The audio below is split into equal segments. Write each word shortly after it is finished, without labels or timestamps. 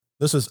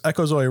This is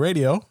Echo Zoe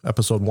Radio,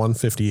 episode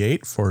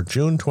 158 for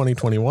June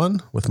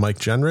 2021 with Mike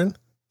Gendron,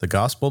 The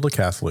Gospel to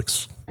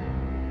Catholics.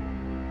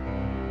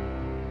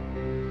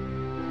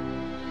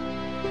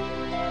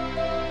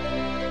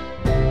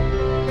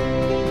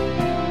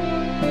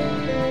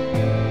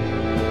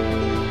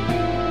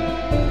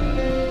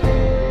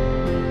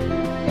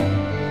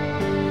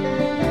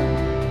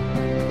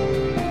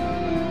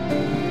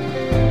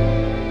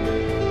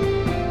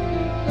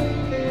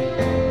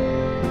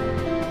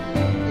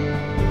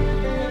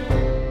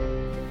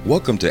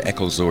 Welcome to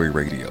Echo Zoe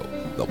Radio,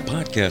 the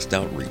podcast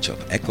outreach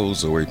of Echo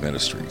Zoe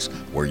Ministries,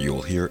 where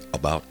you'll hear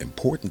about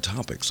important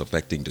topics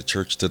affecting the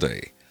church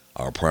today.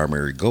 Our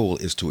primary goal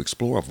is to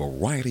explore a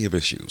variety of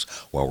issues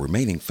while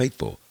remaining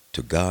faithful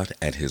to God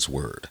and His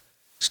Word.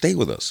 Stay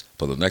with us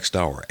for the next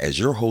hour as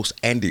your host,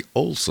 Andy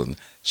Olson,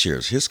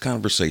 shares his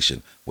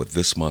conversation with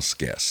this month's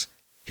guest.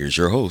 Here's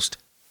your host,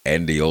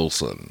 Andy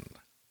Olson.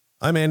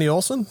 I'm Andy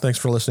Olson. Thanks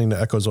for listening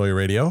to Echo Zoe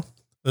Radio.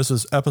 This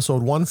is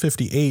episode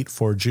 158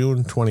 for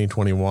June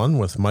 2021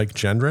 with Mike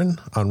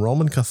Gendron on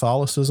Roman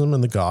Catholicism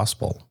and the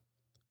Gospel.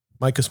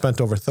 Mike has spent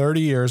over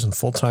 30 years in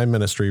full-time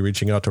ministry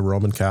reaching out to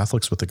Roman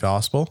Catholics with the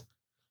Gospel.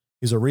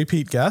 He's a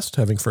repeat guest,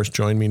 having first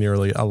joined me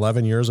nearly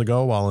 11 years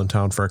ago while in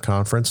town for a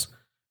conference,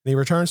 and he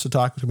returns to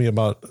talk to me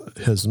about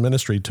his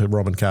ministry to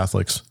Roman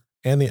Catholics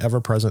and the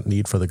ever-present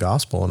need for the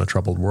Gospel in a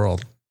troubled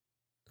world.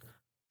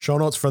 Show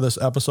notes for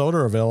this episode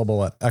are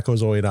available at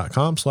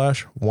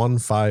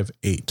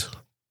echozoe.com/158.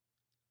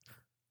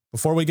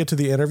 Before we get to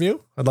the interview,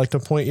 I'd like to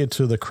point you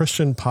to the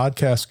Christian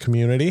podcast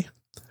community.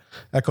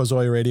 Echo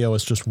Zoe Radio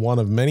is just one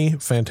of many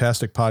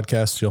fantastic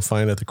podcasts you'll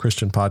find at the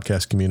Christian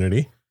podcast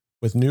community,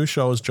 with new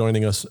shows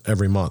joining us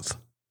every month.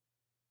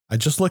 I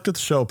just looked at the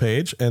show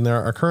page, and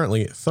there are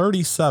currently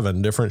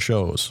 37 different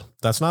shows.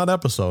 That's not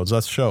episodes,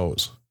 that's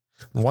shows.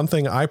 And one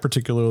thing I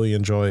particularly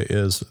enjoy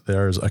is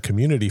there's a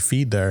community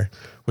feed there,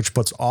 which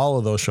puts all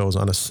of those shows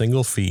on a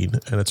single feed,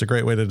 and it's a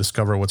great way to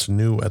discover what's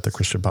new at the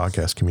Christian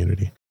podcast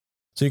community.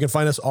 So you can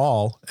find us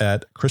all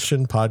at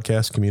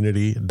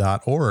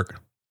christianpodcastcommunity.org.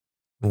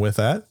 And with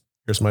that,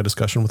 here's my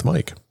discussion with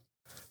Mike.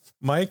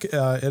 Mike,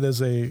 it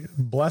is a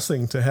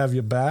blessing to have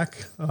you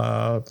back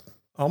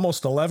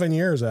almost 11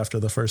 years after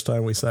the first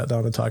time we sat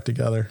down and talked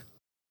together.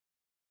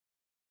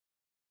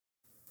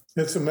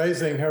 It's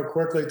amazing how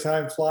quickly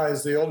time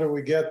flies. The older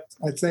we get,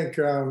 I think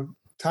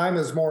time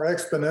is more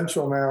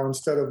exponential now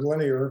instead of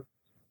linear.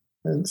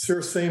 And it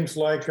sure seems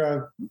like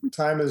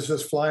time is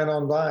just flying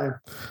on by.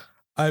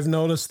 I've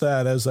noticed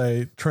that as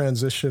I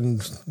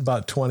transitioned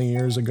about 20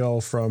 years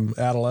ago from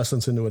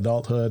adolescence into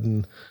adulthood,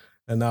 and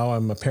now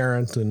I'm a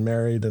parent and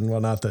married and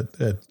whatnot,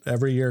 that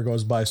every year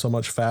goes by so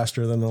much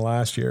faster than the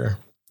last year.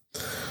 I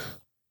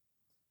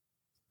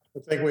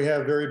think we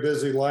have very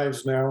busy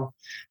lives now.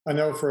 I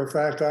know for a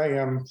fact I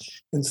am.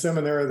 In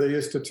seminary, they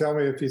used to tell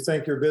me, if you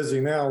think you're busy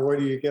now, wait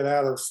till you get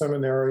out of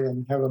seminary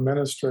and have a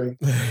ministry.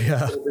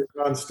 Yeah. It'll be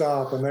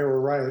nonstop, and they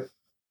were right.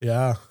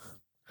 Yeah.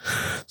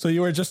 So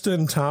you were just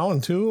in town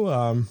too.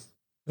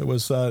 It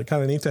was kind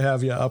of neat to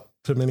have you up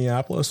to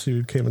Minneapolis.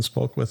 You came and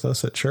spoke with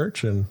us at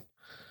church, and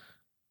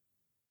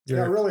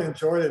yeah, I really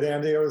enjoyed it,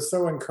 Andy. It was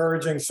so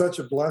encouraging, such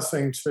a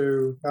blessing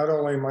to not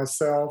only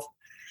myself,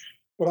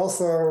 but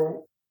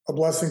also a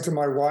blessing to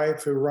my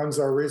wife who runs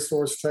our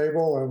resource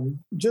table, and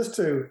just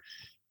to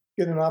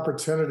get an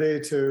opportunity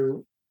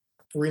to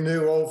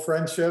renew old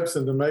friendships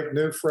and to make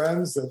new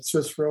friends. It's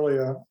just really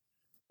a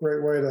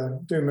great way to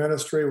do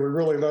ministry. We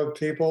really love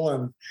people,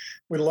 and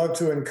we love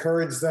to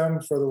encourage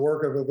them for the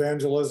work of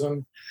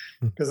evangelism,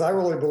 because I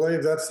really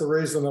believe that's the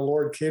reason the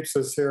Lord keeps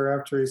us here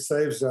after He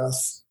saves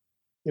us.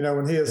 You know,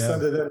 when He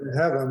ascended into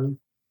heaven,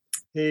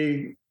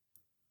 He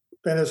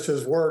finished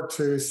His work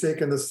to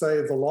seek and to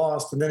save the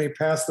lost, and then He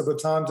passed the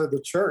baton to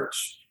the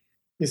church.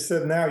 He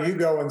said, now you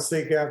go and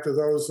seek after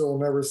those who will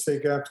never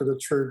seek after the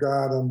true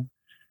God, and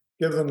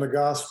give them the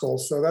gospel.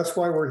 So that's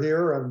why we're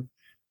here, and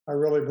I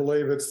really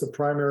believe it's the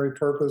primary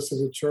purpose of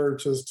the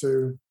church is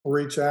to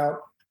reach out,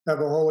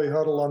 have a holy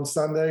huddle on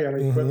Sunday, and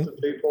equip the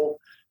people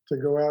to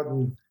go out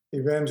and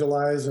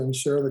evangelize and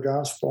share the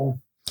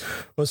gospel.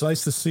 Well, it's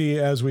nice to see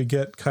as we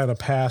get kind of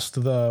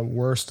past the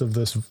worst of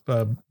this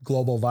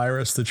global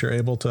virus that you're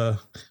able to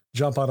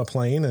jump on a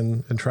plane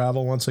and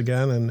travel once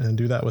again and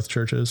do that with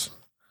churches.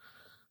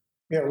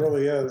 Yeah, it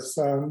really is.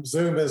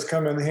 Zoom has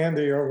come in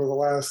handy over the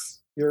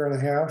last year and a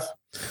half.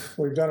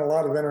 We've done a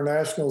lot of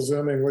international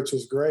Zooming, which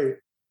is great.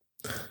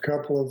 A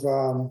couple of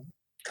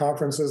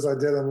conferences I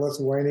did in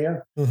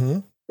Lithuania,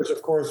 which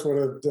of course would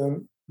have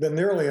been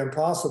nearly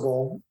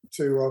impossible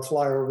to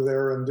fly over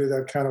there and do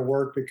that kind of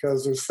work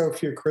because there's so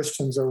few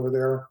Christians over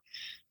there.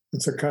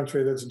 It's a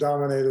country that's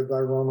dominated by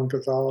Roman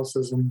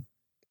Catholicism.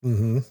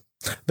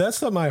 That's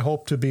something I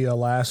hope to be a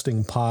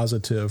lasting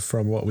positive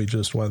from what we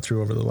just went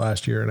through over the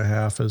last year and a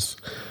half, is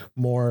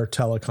more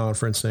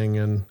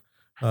teleconferencing and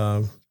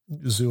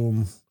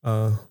Zoom.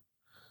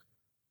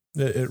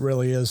 It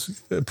really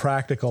is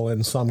practical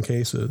in some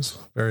cases.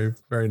 Very,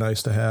 very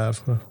nice to have.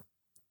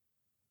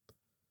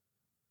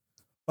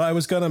 I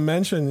was going to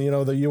mention,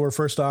 that you were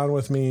first on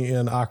with me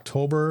in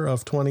October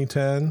of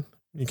 2010,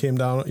 You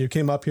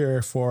came up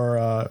here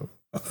for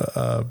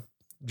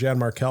Jan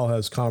Markell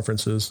has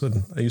conferences,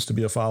 and I used to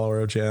be a follower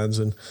of Jan's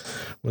and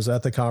was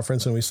at the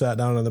conference, and we sat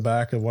down in the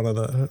back of one of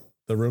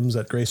the rooms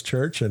at Grace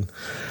Church. And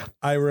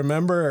I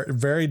remember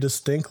very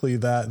distinctly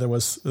that there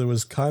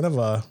was kind of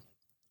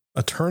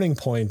a turning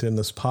point in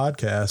this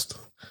podcast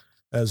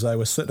as I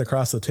was sitting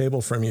across the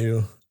table from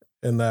you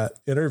in that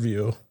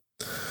interview.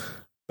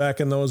 Back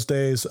in those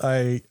days,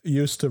 I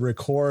used to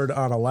record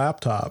on a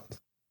laptop.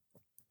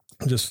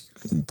 Just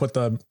put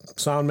the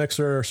sound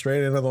mixer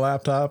straight into the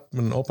laptop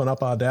and open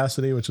up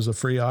Audacity, which is a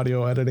free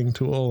audio editing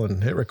tool,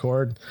 and hit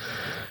record.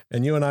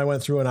 And you and I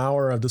went through an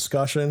hour of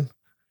discussion,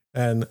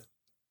 and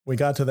we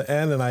got to the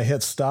end and I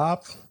hit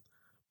stop.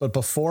 But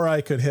before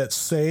I could hit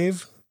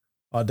save,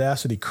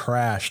 Audacity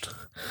crashed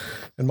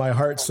and my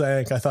heart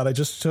sank. I thought I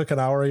just took an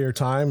hour of your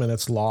time and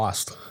it's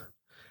lost.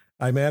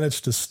 I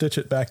managed to stitch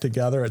it back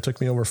together. It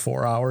took me over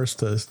 4 hours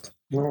to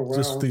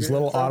just these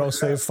little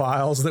autosave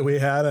files that we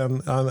had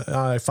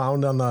I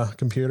found on the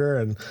computer,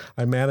 and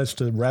I managed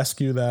to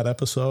rescue that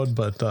episode.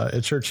 But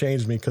it sure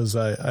changed me, because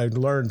I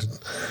learned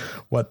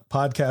what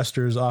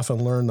podcasters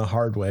often learn the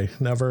hard way: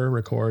 never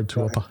record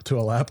to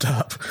a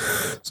laptop.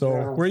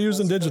 So we're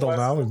using digital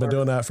now. We've been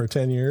doing that for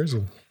 10 years,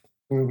 and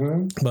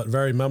but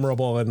very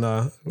memorable. And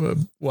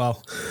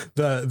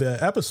the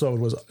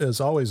episode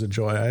is always a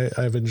joy.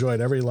 I've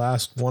enjoyed every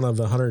last one of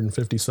the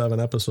 157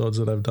 episodes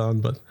that I've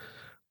done, but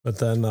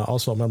then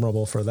also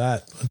memorable for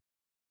that.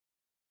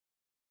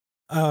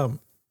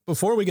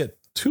 Before we get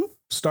too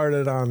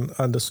started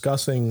on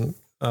discussing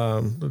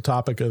the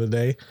topic of the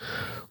day,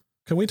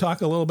 can we talk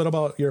a little bit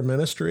about your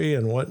ministry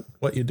and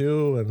what you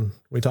do? And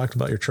we talked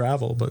about your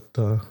travel, but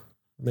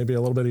maybe a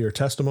little bit of your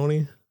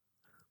testimony.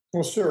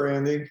 Well, sure,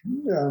 Andy.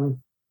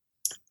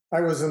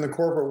 I was in the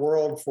corporate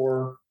world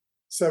for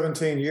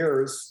 17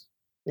 years,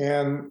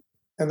 and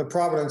the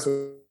providence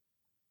of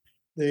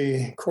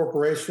the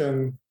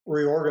corporation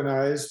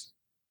reorganized,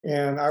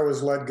 and I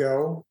was let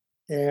go.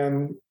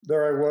 And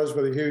there I was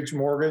with a huge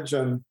mortgage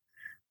and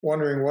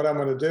wondering what I'm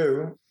going to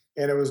do.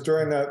 And it was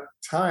during that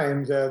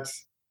time that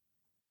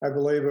I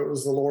believe it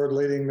was the Lord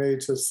leading me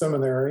to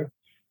seminary.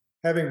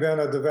 Having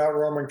been a devout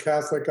Roman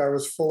Catholic, I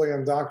was fully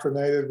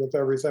indoctrinated with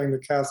everything the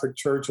Catholic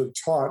Church had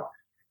taught.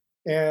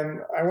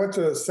 And I went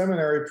to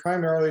seminary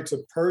primarily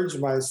to purge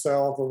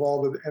myself of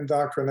all the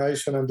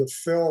indoctrination and to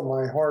fill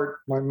my heart,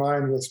 my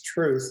mind with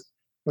truth,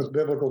 with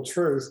biblical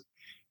truth.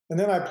 And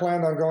then I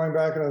planned on going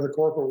back into the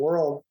corporate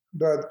world,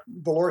 but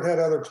the Lord had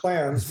other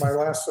plans. My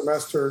last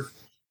semester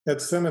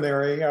at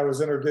seminary, I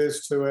was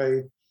introduced to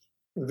a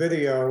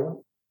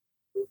video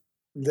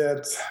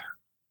that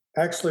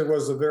actually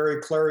was a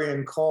very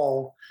clarion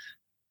call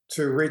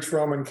to reach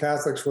Roman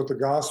Catholics with the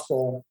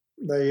gospel.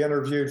 They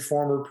interviewed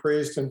former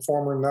priests and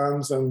former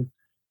nuns, and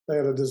they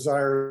had a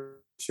desire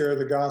to share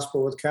the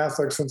gospel with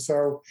Catholics. And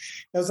so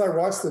as I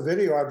watched the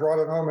video, I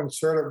brought it home and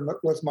shared it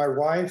with my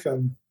wife,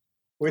 and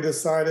we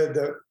decided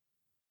that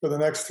for the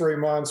next 3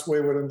 months,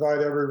 we would invite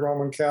every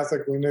Roman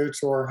Catholic we knew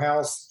to our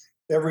house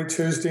every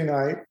Tuesday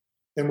night,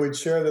 and we'd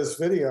share this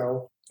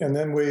video, and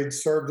then we'd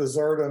serve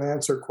dessert and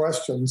answer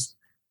questions.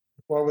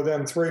 Well,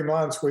 within 3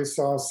 months, we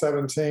saw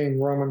 17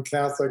 Roman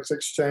Catholics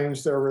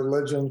exchange their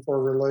religion for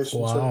a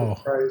relationship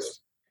with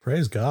Christ.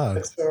 Praise God.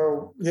 And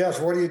so, yes,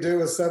 what do you do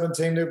with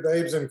 17 new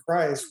babes in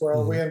Christ?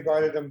 Well, we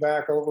invited them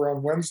back over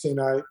on Wednesday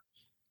night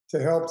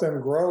to help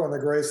them grow in the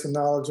grace and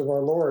knowledge of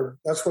our Lord.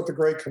 That's what the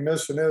Great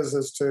Commission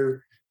is to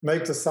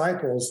make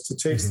disciples, to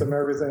teach them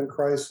everything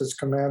Christ has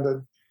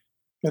commanded.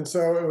 And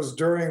so it was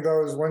during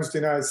those Wednesday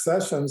night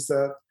sessions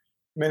that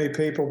many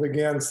people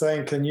began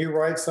saying, can you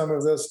write some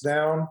of this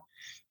down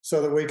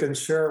so that we can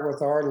share it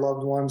with our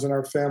loved ones and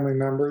our family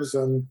members?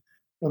 And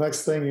the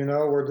next thing you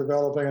know, we're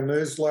developing a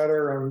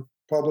newsletter and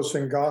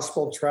publishing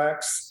gospel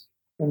tracts.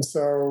 And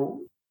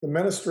so the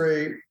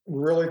ministry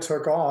really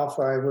took off.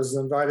 I was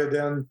invited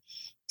in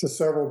to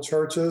several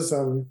churches,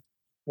 and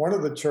one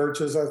of the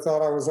churches, I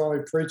thought I was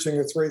only preaching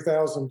to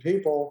 3,000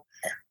 people.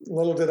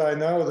 Little did I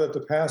know that the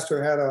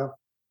pastor had a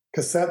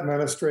cassette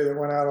ministry that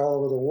went out all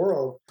over the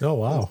world. Oh,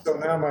 wow. And so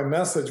now my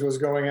message was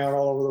going out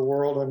all over the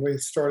world, and we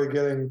started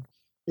getting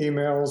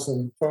emails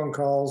and phone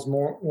calls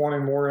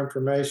wanting more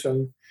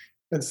information.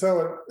 And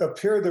so it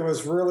appeared there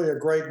was really a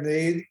great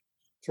need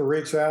to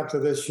reach out to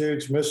this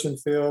huge mission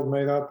field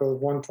made up of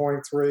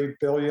 1.3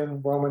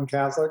 billion Roman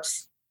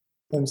Catholics.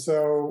 And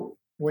so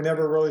we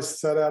never really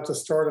set out to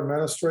start a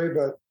ministry,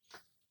 but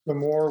the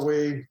more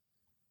we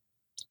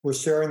were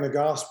sharing the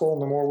gospel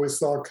and the more we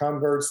saw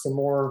converts, the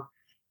more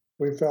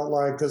we felt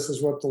like this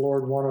is what the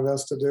Lord wanted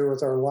us to do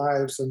with our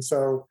lives. And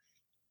so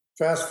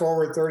fast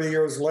forward 30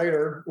 years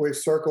later, we've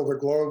circled the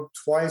globe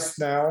twice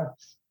now,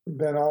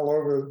 been all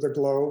over the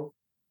globe,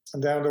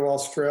 and down to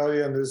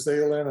Australia and New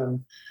Zealand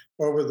and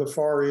over the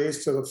Far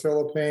East to the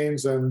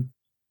Philippines and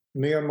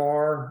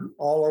Myanmar,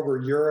 all over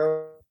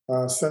Europe,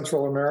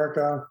 Central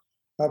America,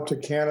 up to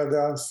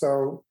Canada.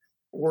 So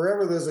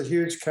wherever there's a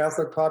huge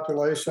Catholic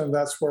population,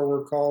 that's where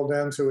we're called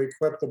in to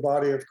equip the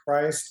body of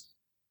Christ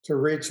to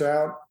reach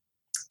out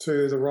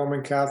to the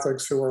Roman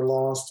Catholics who are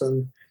lost.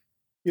 And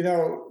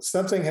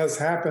Something has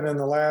happened in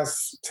the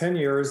last 10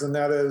 years, and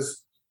that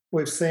is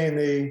we've seen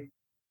the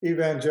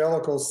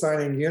evangelicals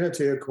signing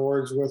unity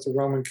accords with the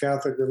Roman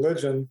Catholic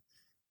religion.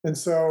 And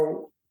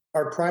so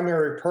our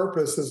primary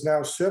purpose has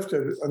now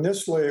shifted.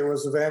 Initially, it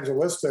was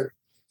evangelistic,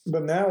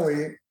 but now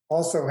we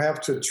also have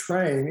to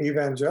train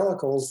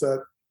evangelicals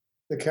that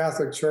the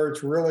Catholic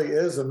Church really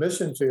is a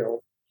mission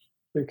field.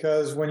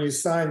 Because when you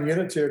sign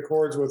unity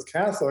accords with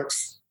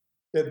Catholics,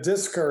 it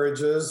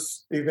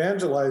discourages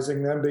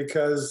evangelizing them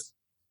because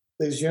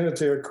these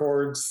unity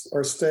accords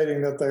are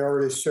stating that they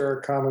already share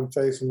a common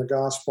faith in the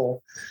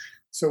gospel.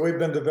 So we've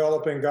been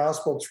developing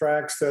gospel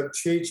tracts that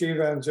teach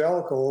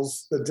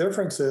evangelicals the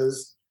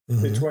differences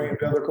between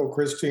biblical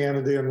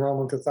Christianity and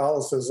Roman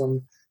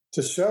Catholicism,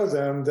 to show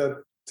them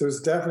that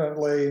there's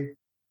definitely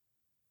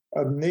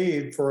a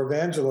need for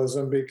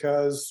evangelism,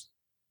 because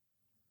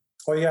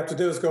all you have to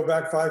do is go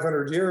back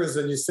 500 years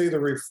and you see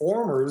the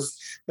reformers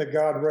that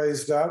God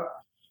raised up.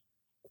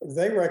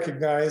 They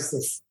recognize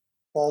the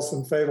false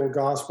and fatal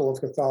gospel of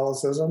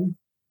Catholicism.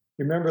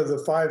 Remember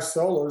the 5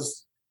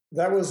 solas,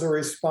 that was a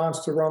response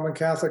to Roman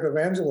Catholic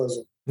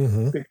evangelism,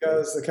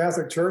 because the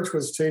Catholic Church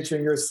was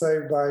teaching you're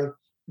saved by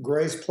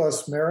grace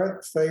plus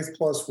merit, faith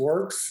plus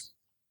works,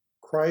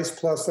 Christ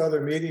plus other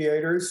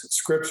mediators,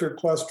 scripture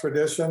plus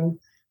tradition,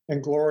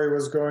 and glory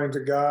was going to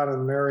God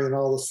and Mary and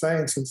all the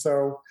saints. And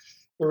so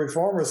the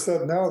reformers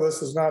said, no,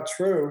 this is not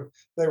true.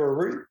 They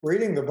were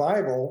reading the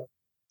Bible,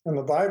 and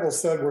the Bible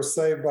said we're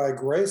saved by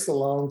grace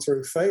alone,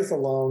 through faith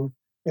alone,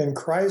 in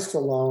Christ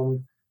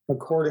alone,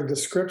 according to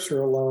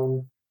scripture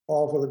alone,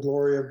 all for the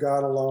glory of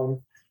God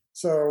alone.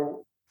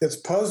 So it's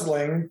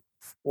puzzling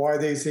why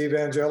these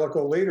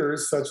evangelical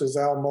leaders, such as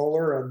Al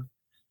Mohler and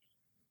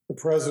the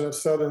president of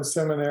Southern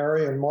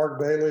Seminary, and Mark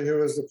Bailey,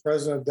 who is the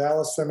president of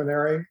Dallas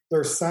Seminary,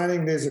 they're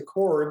signing these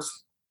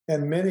accords,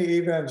 and many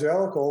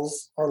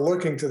evangelicals are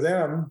looking to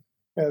them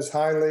as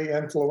highly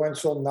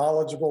influential,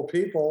 knowledgeable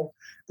people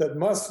that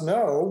must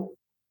know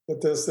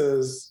that this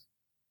is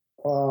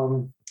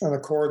an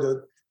accord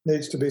that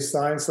needs to be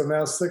signed. So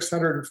now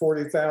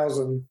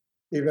 640,000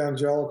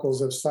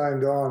 evangelicals have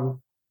signed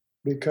on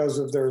because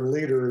of their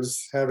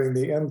leaders having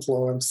the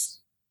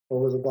influence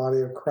over the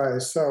body of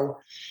Christ. So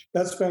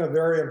that's been a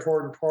very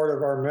important part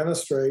of our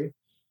ministry,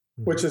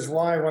 which is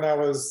why when I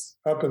was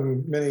up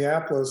in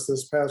Minneapolis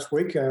this past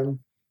weekend,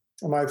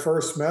 my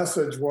first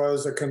message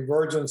was a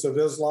convergence of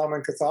Islam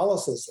and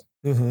Catholicism.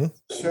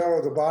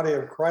 Show the body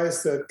of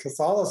Christ that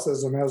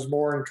Catholicism has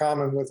more in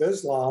common with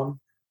Islam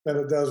than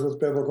it does with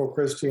biblical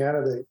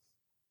Christianity.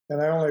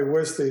 And I only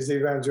wish these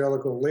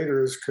evangelical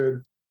leaders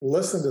could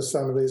listen to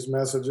some of these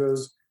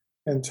messages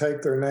and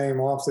take their name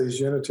off these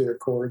unity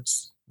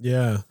accords.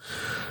 Yeah.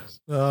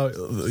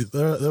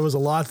 There was a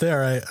lot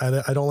there.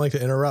 I don't like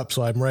to interrupt,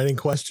 so I'm writing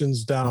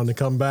questions down to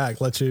come back,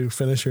 let you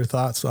finish your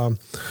thoughts.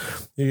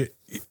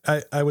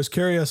 I was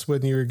curious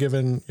when you were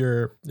given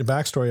your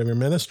backstory of your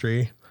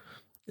ministry,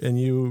 and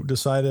you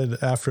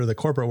decided after the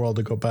corporate world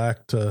to go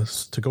back to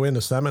go into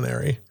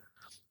seminary.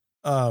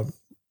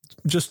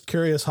 Just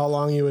curious how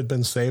long you had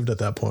been saved at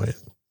that point.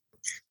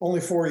 Only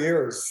 4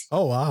 years.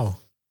 Oh, wow.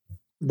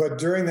 But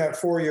during that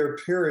 4-year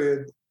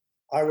period,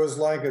 I was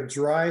like a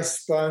dry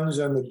sponge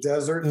in the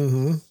desert.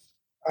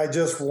 I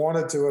just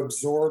wanted to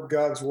absorb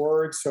God's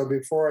word. So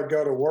before I'd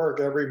go to work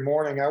every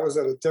morning, I was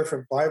at a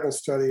different Bible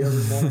study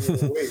every morning of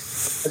the week.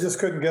 I just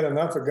couldn't get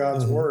enough of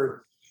God's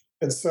word.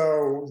 And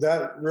so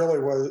that really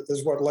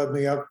is what led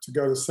me up to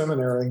go to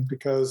seminary,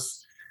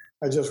 because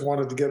I just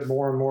wanted to get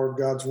more and more of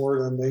God's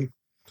word in me.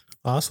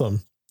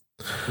 Awesome.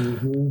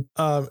 And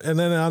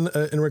then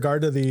in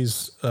regard to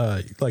these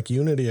like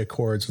unity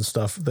accords and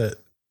stuff, that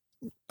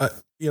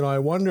I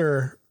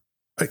wonder,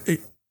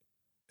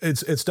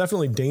 it's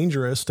definitely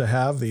dangerous to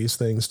have these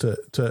things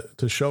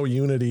to show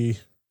unity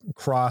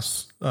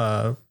cross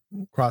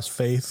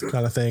faith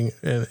kind of thing,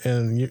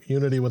 and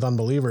unity with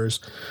unbelievers.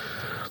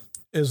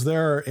 Is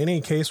there any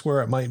case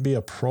where it might be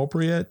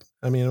appropriate?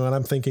 I mean, when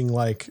I'm thinking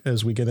like,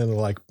 as we get into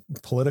like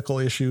political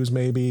issues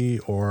maybe,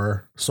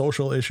 or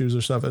social issues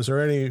or stuff, is there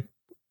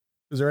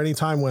any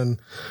time when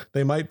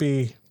they might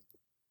be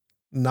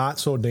not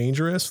so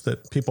dangerous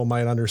that people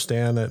might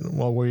understand that,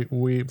 well,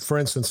 we for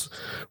instance,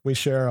 we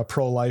share a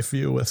pro-life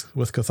view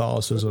with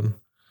Catholicism?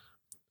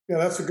 Yeah,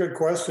 that's a good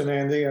question,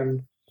 Andy.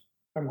 And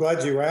I'm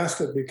glad you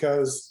asked it,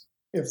 because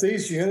if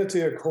these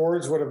unity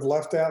accords would have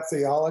left out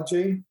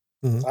theology,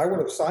 I would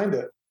have signed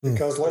it,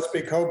 because let's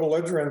be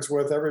co-belligerents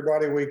with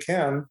everybody we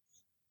can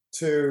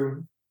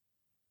to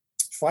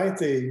fight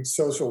the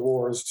social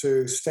wars,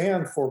 to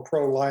stand for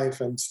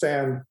pro-life and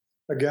stand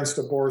against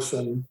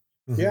abortion.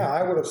 Yeah,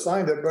 I would have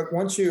signed it. But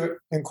once you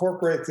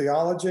incorporate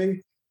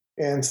theology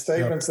and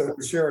statements that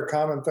we share a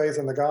common faith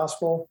in the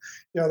gospel,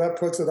 that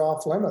puts it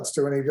off limits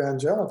to an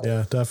evangelical.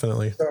 Yeah,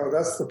 definitely. So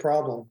that's the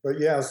problem. But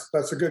yes,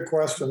 that's a good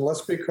question.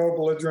 Let's be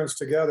co-belligerents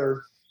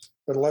together,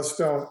 but let's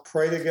don't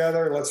pray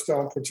together. Let's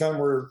don't pretend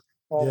we're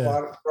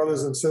all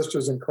brothers and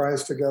sisters in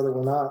Christ together.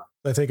 We're not.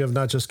 I think of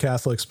not just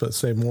Catholics, but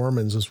say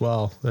Mormons as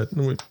well, that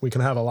we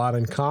can have a lot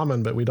in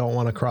common, but we don't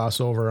want to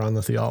cross over on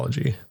the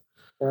theology.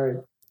 Right.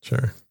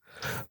 Sure.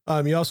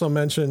 You also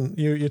mentioned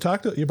you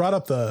brought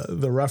up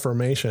the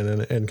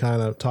Reformation and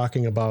kind of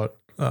talking about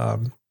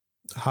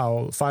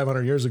how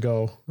 500 years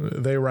ago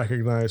they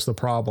recognized the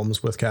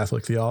problems with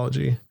Catholic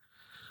theology.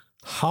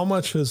 How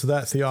much has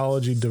that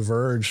theology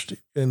diverged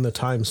in the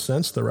time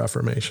since the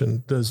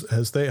Reformation?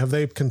 Have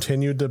they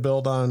continued to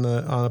build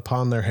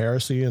upon their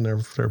heresy and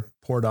their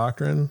poor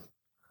doctrine?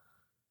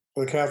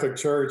 The Catholic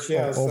Church,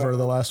 yes. Over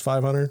the last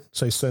 500,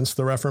 say since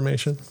the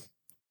Reformation?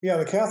 Yeah,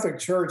 the Catholic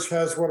Church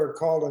has what are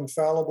called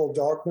infallible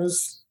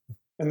dogmas,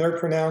 and they're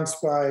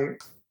pronounced by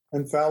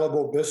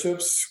infallible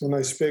bishops when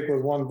they speak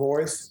with one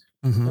voice.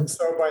 Mm-hmm. And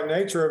so by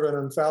nature of an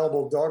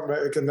infallible dogma,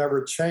 it can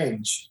never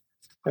change.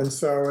 And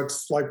so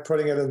it's like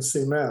putting it in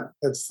cement.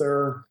 It's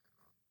there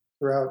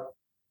throughout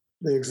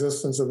the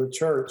existence of the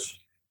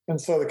church. And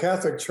so the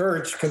Catholic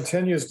Church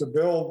continues to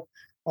build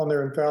on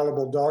their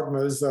infallible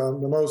dogmas.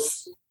 The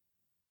most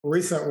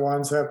recent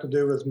ones have to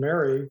do with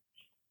Mary.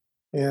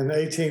 In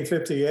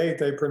 1858,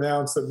 they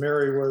pronounced that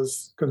Mary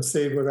was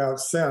conceived without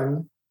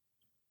sin.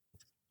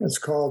 It's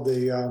called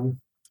the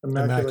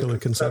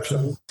Immaculate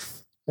Conception.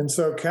 And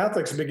so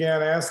Catholics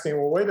began asking,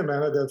 well, wait a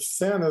minute, if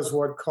sin is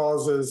what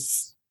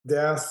causes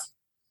death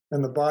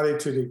and the body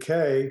to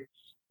decay,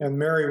 and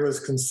Mary was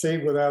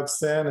conceived without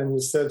sin, and you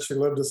said she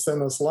lived a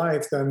sinless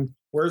life, then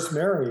where's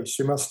Mary?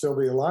 She must still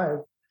be alive.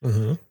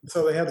 Mm-hmm.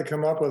 So they had to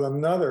come up with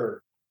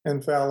another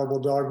infallible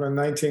dogma in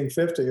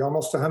 1950.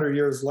 Almost 100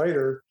 years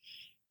later,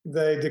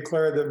 they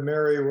declared that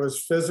Mary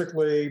was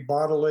physically,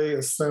 bodily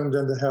assumed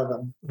into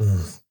heaven.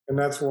 Mm. And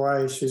that's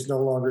why she's no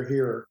longer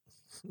here.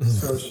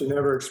 So she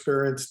never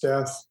experienced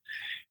death.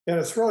 And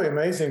it's really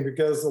amazing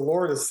because the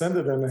Lord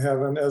ascended into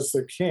heaven as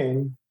the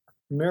king.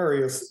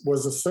 Mary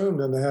was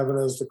assumed into heaven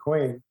as the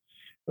queen.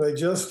 They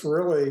just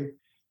really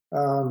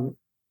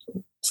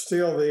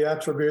steal the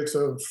attributes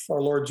of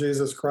our Lord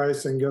Jesus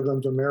Christ and give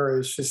them to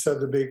Mary. She's said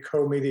to be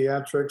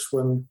co-mediatrix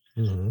when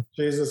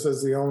Jesus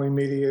is the only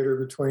mediator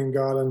between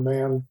God and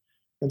man.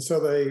 And so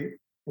they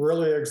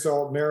really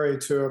exalt Mary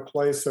to a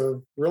place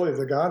of really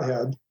the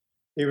Godhead,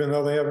 even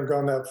though they haven't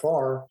gone that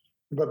far.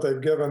 But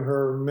they've given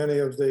her many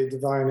of the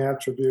divine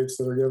attributes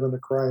that are given to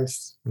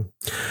Christ.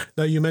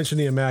 Now, you mentioned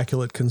the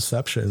Immaculate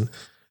Conception.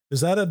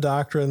 Is that a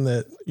doctrine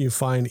that you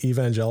find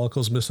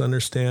evangelicals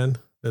misunderstand?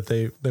 That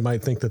they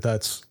might think that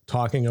that's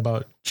talking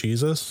about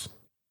Jesus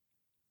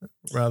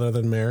rather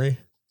than Mary?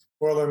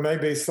 Well, there may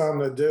be some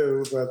that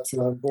do, but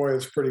boy,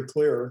 it's pretty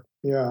clear.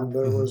 Yeah,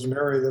 there was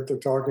Mary that they're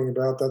talking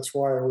about. That's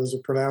why it was a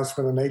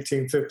pronouncement in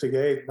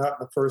 1858, not in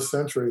the first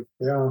century.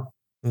 Yeah.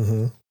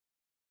 Mm-hmm.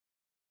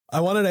 I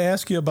wanted to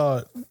ask you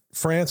about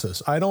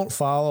Francis. I don't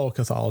follow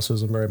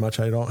Catholicism very much.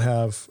 I don't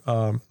have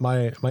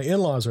my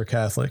in-laws are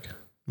Catholic,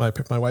 my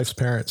wife's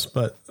parents,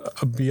 but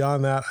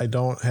beyond that, I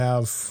don't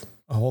have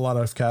a whole lot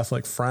of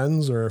Catholic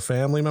friends or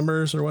family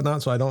members or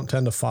whatnot. So I don't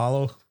tend to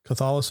follow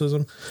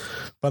Catholicism,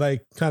 but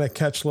I kind of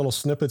catch little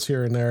snippets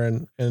here and there.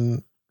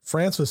 And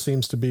Francis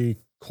seems to be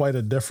quite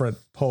a different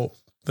pope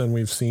than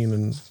we've seen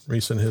in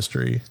recent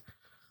history.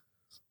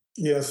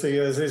 Yes, he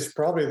is. He's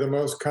probably the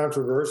most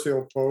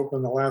controversial pope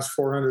in the last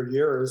 400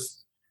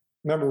 years.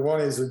 Number one,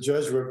 he's a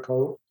Jesuit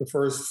pope, the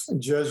first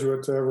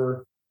Jesuit to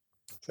ever.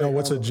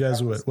 What's a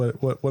Jesuit?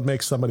 What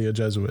makes somebody a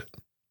Jesuit?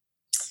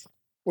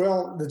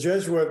 Well, the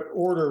Jesuit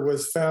order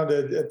was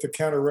founded at the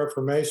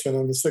Counter-Reformation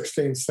in the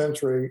 16th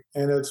century,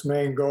 and its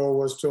main goal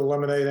was to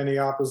eliminate any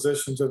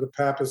opposition to the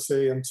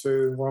papacy and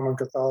to Roman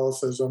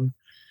Catholicism.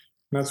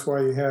 And that's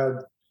why you had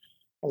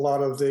a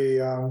lot of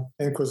the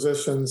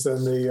Inquisitions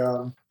and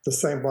the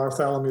St.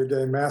 Bartholomew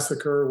Day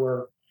massacre,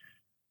 where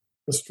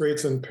the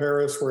streets in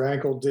Paris were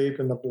ankle deep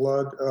in the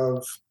blood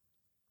of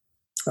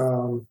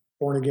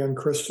born-again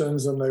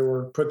Christians, and they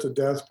were put to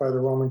death by the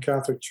Roman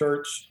Catholic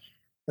Church.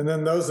 And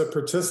then those that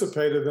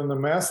participated in the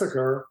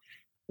massacre,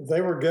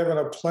 they were given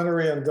a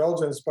plenary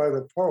indulgence by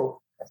the Pope,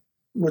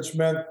 which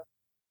meant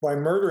by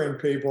murdering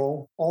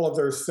people, all of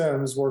their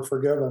sins were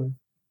forgiven.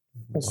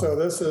 And so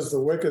this is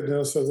the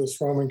wickedness of this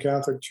Roman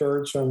Catholic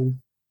Church.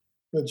 And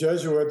the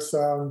Jesuits,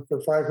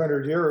 for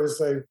 500 years,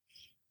 they've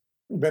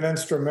been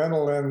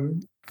instrumental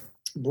in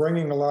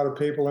bringing a lot of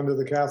people into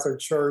the Catholic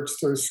Church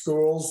through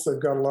schools.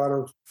 They've got a lot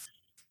of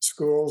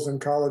schools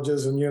and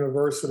colleges and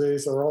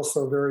universities. They're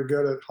also very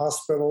good at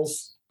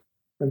hospitals.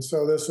 And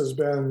so this has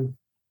been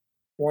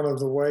one of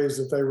the ways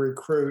that they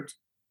recruit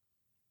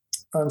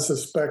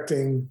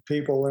unsuspecting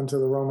people into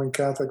the Roman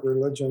Catholic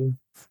religion.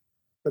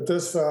 But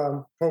this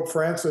Pope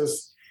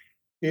Francis,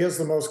 he is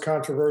the most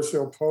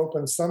controversial pope,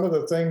 and some of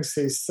the things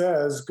he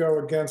says go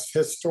against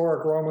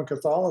historic Roman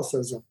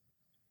Catholicism.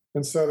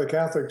 And so the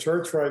Catholic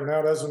Church right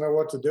now doesn't know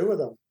what to do with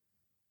him,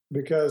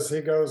 because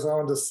he goes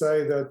on to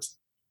say that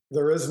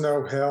there is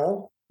no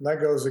hell.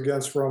 That goes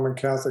against Roman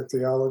Catholic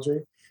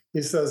theology.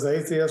 He says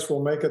atheists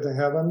will make it to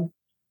heaven.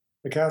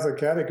 The Catholic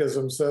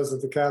Catechism says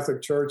that the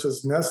Catholic Church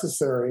is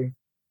necessary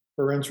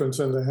for entrance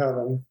into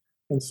heaven.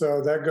 And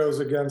so that goes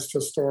against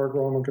historic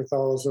Roman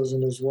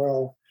Catholicism as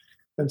well.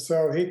 And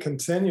so he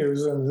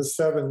continues in his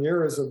 7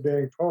 years of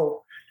being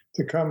Pope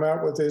to come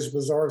out with these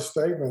bizarre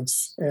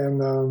statements.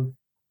 And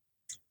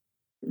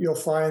you'll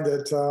find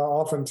that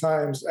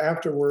oftentimes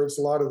afterwards,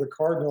 a lot of the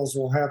cardinals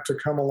will have to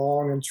come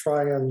along and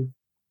try and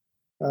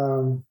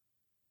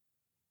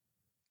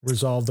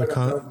resolve the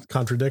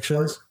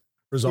contradictions.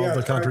 Resolve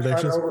the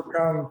contradictions. Try to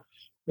overcome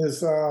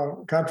his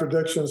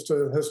contradictions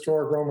to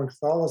historic Roman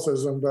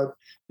Catholicism. But,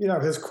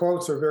 his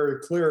quotes are very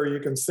clear. You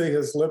can see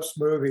his lips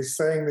move. He's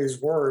saying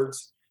these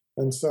words.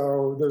 And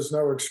so there's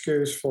no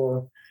excuse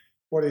for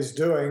what he's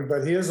doing.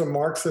 But he is a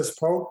Marxist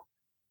pope.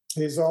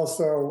 He's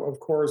also, of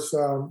course,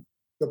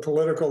 the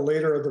political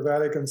leader of the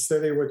Vatican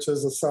City, which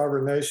is a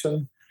sovereign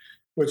nation,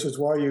 which is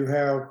why you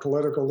have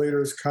political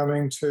leaders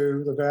coming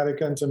to the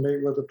Vatican to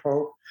meet with the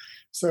Pope.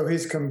 So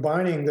he's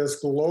combining this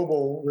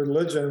global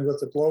religion with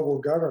the global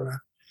government.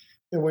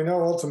 And we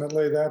know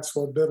ultimately that's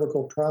what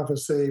biblical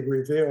prophecy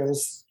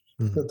reveals,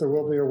 that there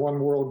will be a one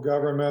world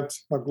government,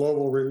 a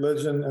global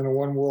religion, and a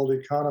one world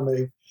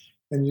economy.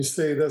 And you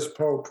see this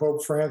Pope,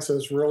 Pope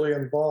Francis, really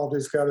involved.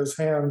 He's got his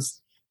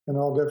hands in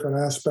all different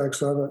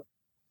aspects of it.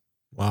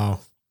 Wow.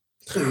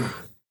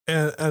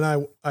 And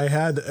I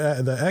had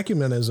the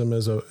ecumenism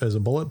as a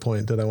bullet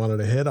point that I wanted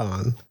to hit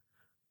on,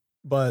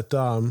 but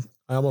I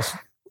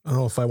don't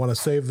know if I want to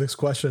save this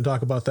question and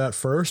talk about that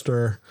first,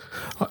 or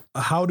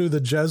how do the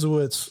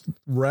Jesuits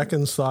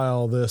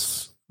reconcile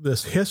this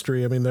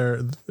history? I mean,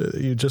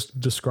 you just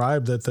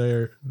described that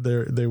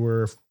they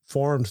were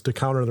formed to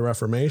counter the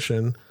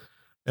Reformation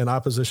in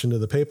opposition to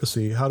the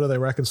papacy. How do they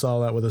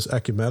reconcile that with this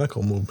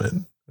ecumenical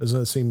movement?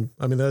 Doesn't it seem?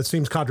 I mean, that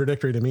seems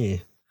contradictory to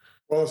me.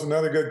 Well, it's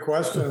another good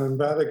question. In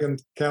Vatican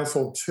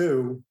Council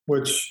II,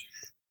 which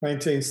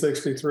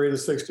 1963 to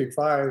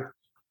 65,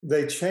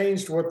 they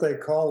changed what they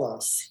call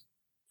us.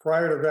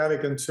 Prior to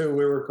Vatican II,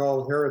 we were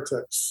called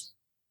heretics,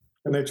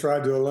 and they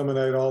tried to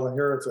eliminate all the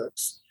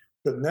heretics.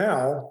 But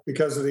now,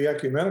 because of the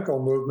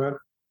ecumenical movement,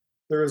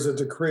 there is a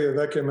decree of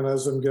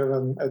ecumenism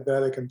given at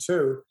Vatican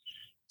II.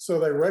 So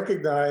they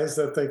recognize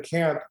that they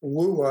can't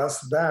woo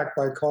us back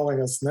by calling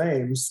us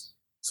names.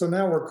 So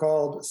now we're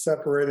called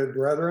separated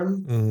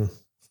brethren. Mm.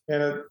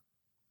 And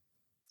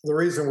the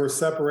reason we're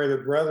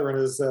separated brethren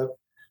is that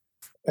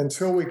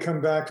until we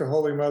come back to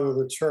Holy Mother of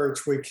the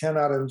Church, we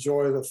cannot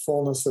enjoy the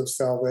fullness of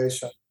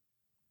salvation.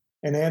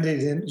 And Andy,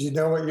 do you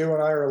know what you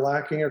and I are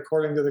lacking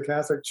according to the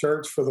Catholic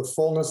Church for the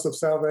fullness of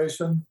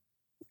salvation?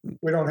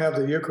 We don't have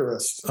the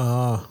Eucharist.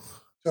 So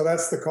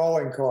that's the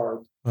calling card.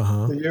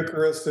 The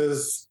Eucharist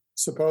is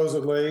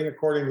supposedly,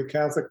 according to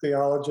Catholic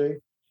theology,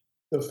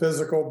 the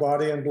physical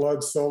body and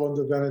blood, soul, and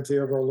divinity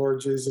of our Lord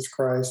Jesus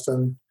Christ.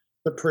 And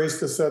the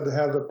priest is said to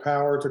have the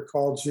power to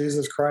call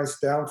Jesus Christ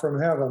down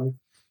from heaven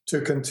to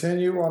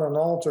continue on an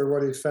altar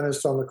what he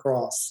finished on the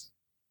cross.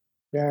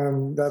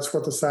 And that's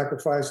what the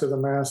sacrifice of the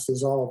Mass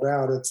is all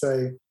about. It's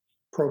a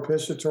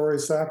propitiatory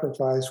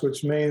sacrifice,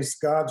 which means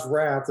God's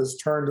wrath is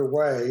turned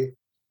away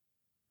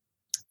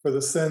for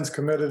the sins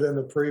committed in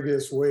the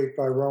previous week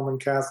by Roman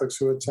Catholics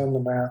who attend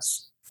the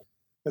Mass.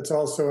 It's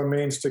also a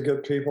means to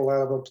get people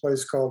out of a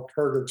place called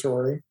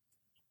purgatory.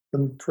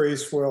 The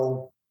priest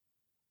will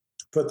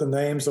put the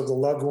names of the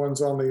loved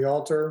ones on the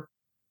altar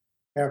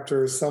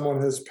after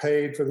someone has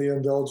paid for the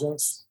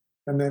indulgence,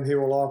 and then he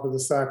will offer the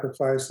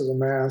sacrifice of the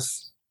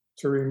Mass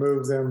to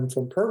remove them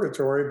from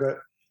purgatory. But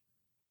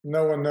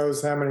no one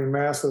knows how many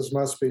Masses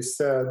must be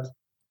said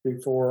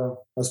before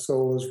a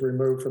soul is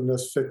removed from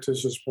this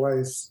fictitious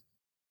place.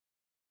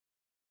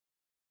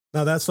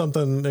 Now that's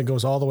something that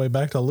goes all the way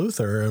back to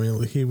Luther. I mean,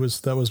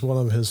 that was one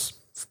of his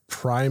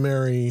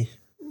primary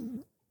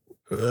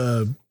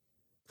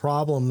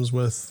problems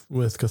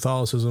with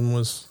Catholicism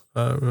was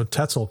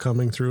Tetzel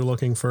coming through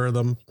looking for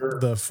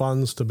the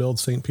funds to build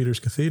St. Peter's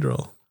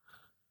Cathedral.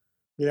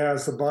 Yeah,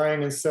 it's the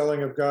buying and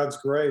selling of God's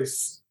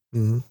grace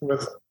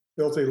with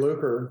filthy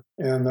lucre.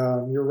 And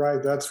you're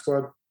right, that's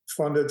what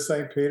funded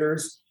St.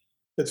 Peter's.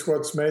 It's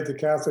what's made the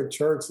Catholic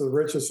Church the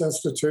richest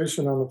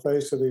institution on the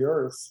face of the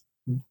earth,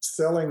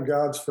 selling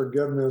God's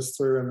forgiveness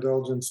through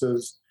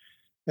indulgences.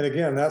 And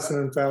again, that's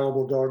an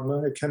infallible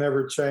dogma. It can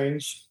never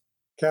change.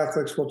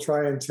 Catholics will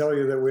try and tell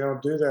you that we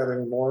don't do that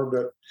anymore,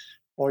 but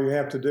all you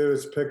have to do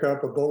is pick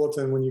up a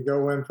bulletin when you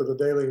go in for the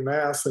daily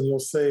Mass, and you'll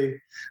see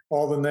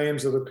all the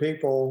names of the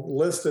people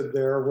listed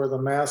there where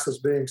the Mass is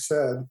being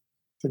said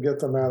to get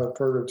them out of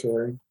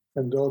purgatory,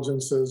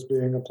 indulgences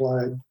being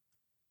applied.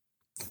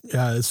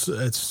 Yeah,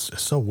 it's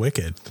so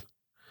wicked. It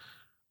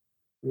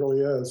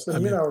really is.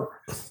 And,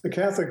 the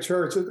Catholic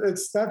Church,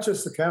 it's not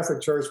just the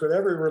Catholic Church, but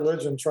every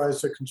religion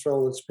tries to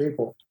control its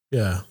people.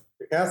 Yeah.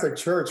 The Catholic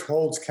Church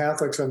holds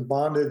Catholics in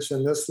bondage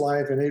in this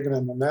life and even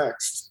in the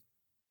next,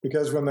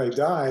 because when they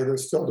die, they're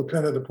still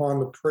dependent upon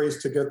the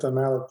priest to get them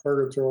out of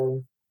purgatory.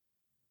 And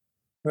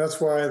that's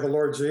why the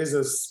Lord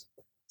Jesus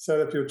said,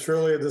 if you're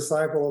truly a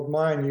disciple of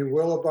mine, you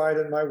will abide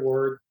in my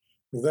word,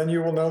 then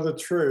you will know the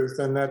truth,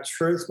 and that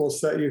truth will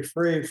set you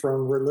free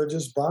from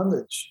religious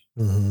bondage.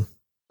 Mm-hmm.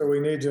 So we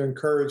need to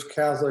encourage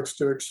Catholics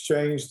to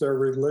exchange their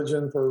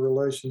religion for a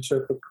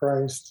relationship with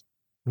Christ.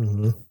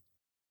 Mm-hmm.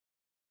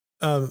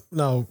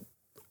 Now,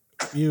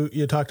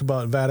 you talked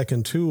about Vatican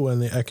II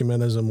and the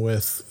ecumenism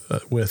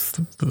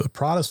with the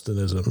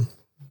Protestantism,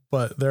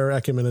 but their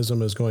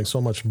ecumenism is going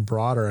so much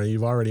broader. And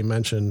you've already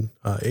mentioned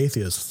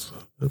atheists,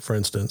 for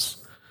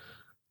instance.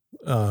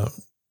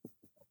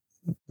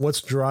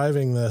 What's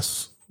driving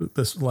this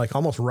like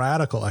almost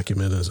radical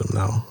ecumenism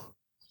now?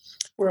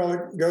 Well,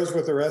 it goes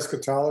with their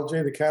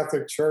eschatology. The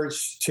Catholic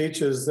Church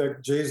teaches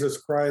that Jesus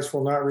Christ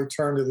will not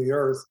return to the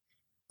earth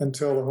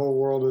until the whole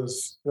world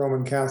is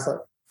Roman Catholic.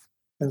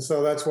 And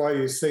so that's why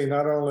you see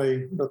not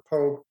only the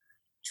Pope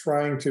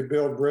trying to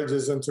build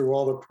bridges into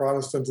all the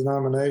Protestant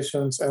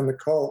denominations and the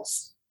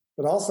cults,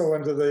 but also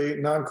into the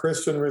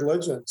non-Christian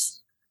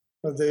religions.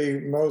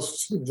 The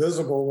most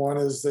visible one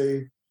is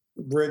the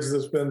bridge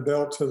that's been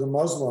built to the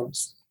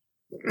Muslims.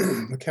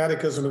 The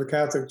Catechism of the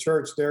Catholic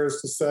Church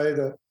dares to say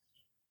that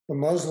the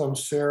Muslims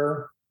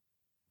share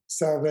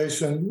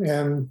salvation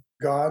in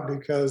God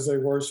because they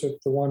worship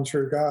the one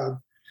true God.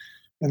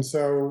 And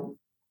so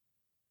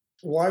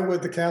why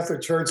would the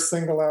Catholic Church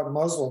single out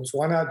Muslims?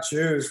 Why not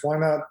Jews? Why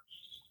not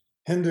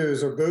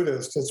Hindus or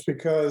Buddhists? It's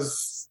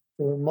because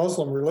the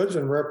Muslim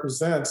religion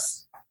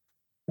represents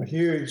a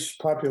huge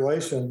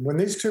population. When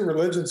these two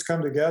religions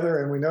come together,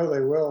 and we know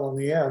they will in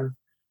the end,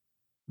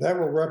 that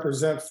will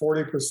represent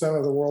 40%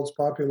 of the world's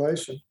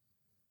population,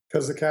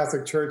 because the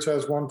Catholic Church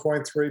has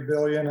 1.3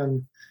 billion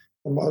and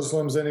the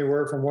Muslims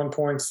anywhere from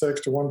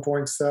 1.6 to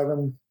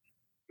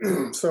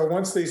 1.7. So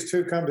once these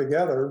two come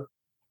together,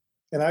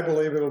 and I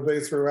believe it'll be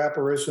through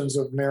apparitions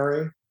of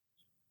Mary.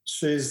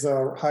 She's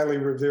highly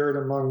revered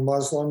among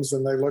Muslims,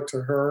 and they look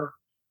to her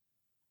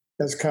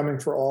as coming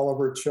for all of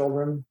her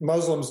children.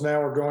 Muslims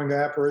now are going to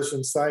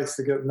apparition sites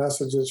to get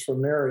messages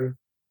from Mary.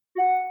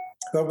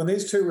 But when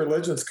these two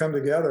religions come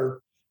together,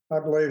 I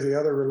believe the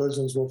other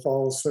religions will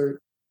follow suit.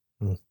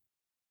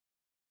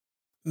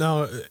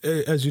 Now,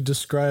 as you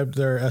described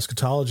their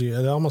eschatology,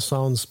 it almost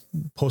sounds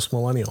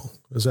post-millennial.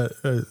 Is that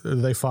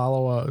they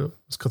follow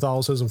does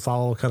Catholicism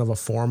follow kind of a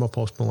form of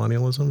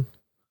post-millennialism?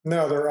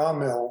 No, they're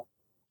Amil.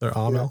 They're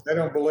Amil? Yeah, they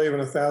don't believe in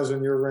a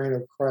 1,000-year reign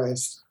of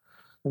Christ.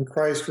 When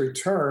Christ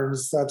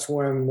returns, that's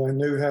when the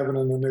new heaven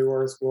and the new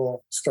earth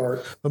will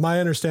start. But my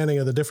understanding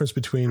of the difference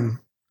between,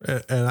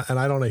 and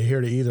I don't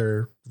adhere to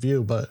either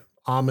view, but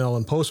Amil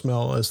and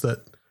post-mill is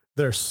that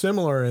they're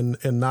similar in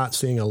not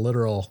seeing a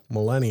literal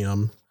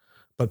millennium,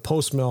 but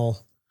post-mill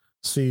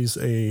sees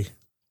a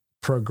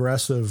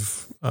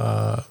progressive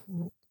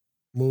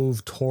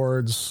move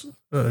towards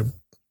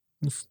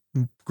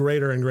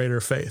greater and greater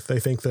faith. They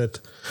think that,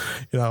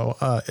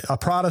 a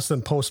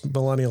Protestant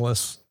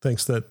post-millennialist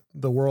thinks that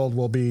the world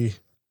will be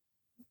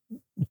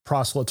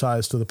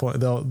proselytized to the point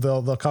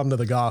they'll come to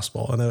the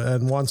gospel,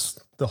 and once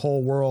the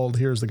whole world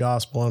hears the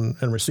gospel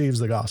and receives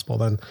the gospel,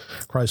 then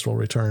Christ will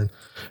return.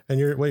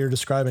 And what you're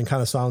describing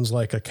kind of sounds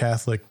like a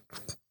Catholic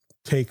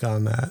take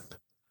on that.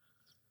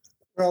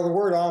 Well, the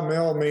word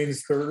Amil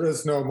means there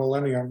is no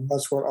millennium.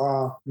 That's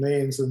what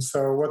means. And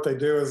so what they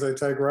do is they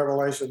take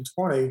Revelation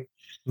 20,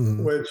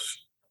 which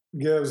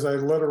gives a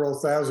literal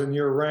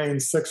 1,000-year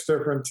reign 6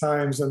 different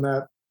times in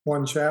that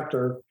one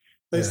chapter.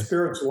 They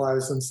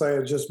spiritualize and say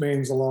it just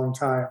means a long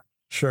time.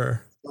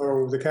 Sure.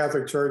 So the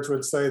Catholic Church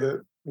would say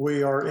that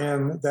we are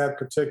in that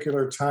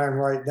particular time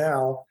right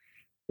now,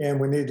 and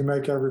we need to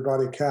make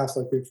everybody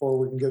Catholic before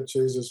we can get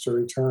Jesus to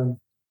return.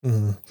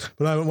 Mm-hmm.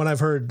 But when I've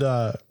heard,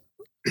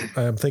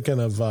 I'm thinking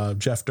of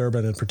Jeff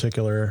Durbin in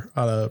particular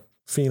out of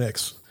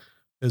Phoenix,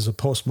 is a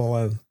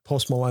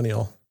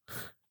post-millennial.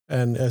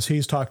 And as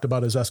he's talked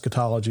about his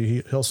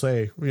eschatology, he'll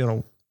say,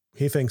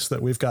 he thinks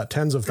that we've got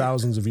tens of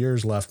thousands of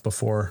years left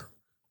before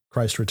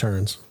Christ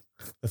returns.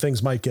 The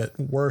things might get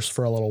worse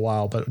for a little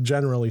while, but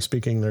generally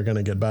speaking, they're going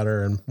to get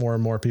better, and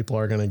more people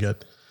are going to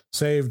get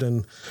saved,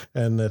 and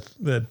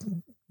that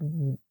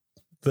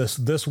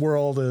this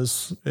world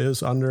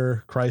is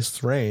under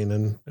Christ's reign,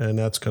 and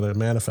that's going to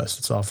manifest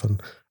itself.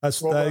 And I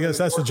guess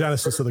that's the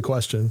genesis of the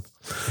question.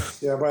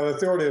 Yeah, by the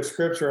authority of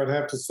Scripture, I'd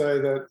have to say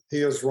that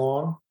he is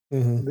wrong,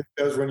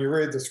 because when you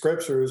read the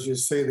Scriptures, you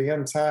see the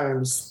end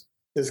times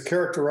is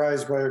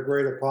characterized by a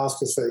great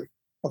apostasy,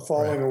 a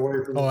falling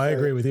away from. I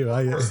agree with you.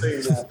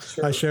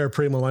 I share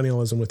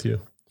premillennialism with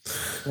you.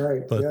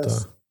 Right. But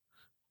yes.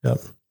 Yep.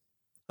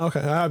 Okay,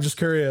 I'm just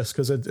curious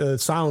because it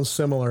sounds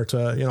similar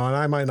to, and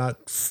I might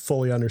not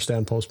fully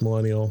understand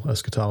post-millennial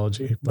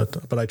eschatology,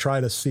 but I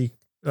try to seek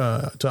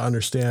to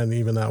understand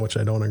even that which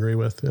I don't agree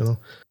with.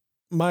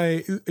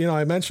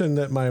 I mentioned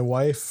that my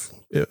wife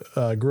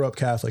grew up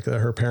Catholic, that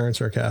her parents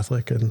are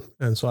Catholic,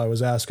 and so I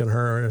was asking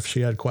her if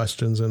she had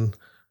questions, and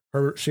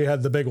she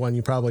had the big one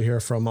you probably hear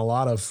from a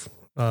lot of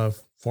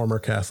former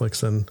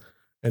Catholics, and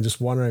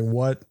just wondering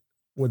what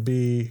would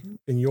be,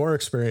 in your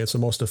experience, the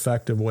most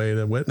effective way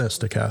to witness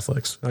to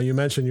Catholics. Now, you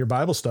mentioned your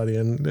Bible study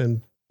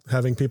and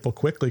having people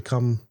quickly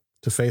come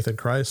to faith in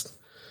Christ.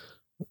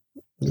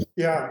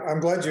 Yeah, I'm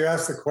glad you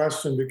asked the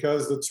question,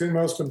 because the two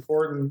most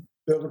important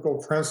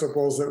biblical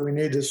principles that we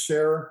need to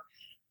share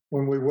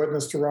when we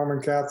witness to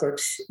Roman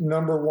Catholics.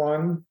 Number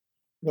one,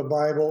 the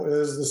Bible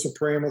is the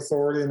supreme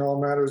authority in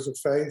all matters of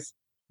faith,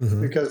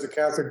 because the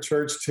Catholic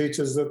Church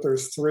teaches that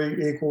there's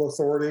 3 equal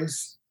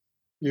authorities.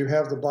 You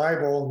have the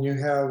Bible, and you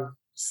have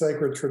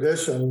sacred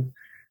tradition,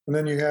 And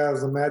then you have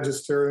the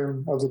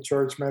magisterium of the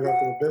church made up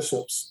of the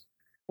bishops.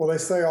 Well, they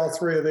say all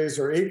three of these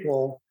are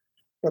equal,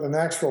 but in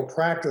actual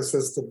practice,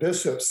 it's the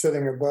bishops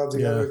sitting above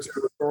the other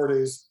two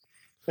authorities.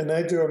 And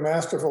they do a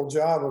masterful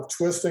job of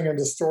twisting and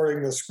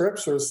distorting the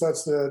scriptures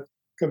such that it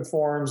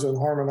conforms and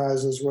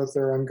harmonizes with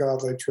their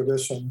ungodly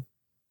tradition.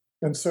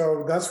 And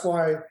so that's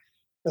why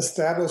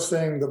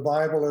establishing the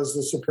Bible as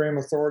the supreme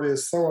authority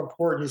is so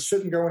important. You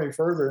shouldn't go any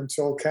further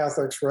until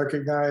Catholics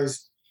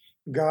recognize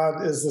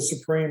God is the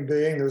supreme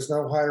being. There's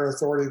no higher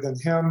authority than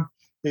him.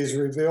 He's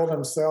revealed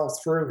himself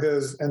through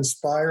his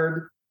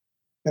inspired,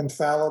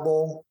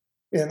 infallible,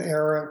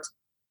 inerrant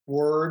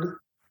word,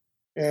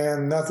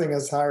 and nothing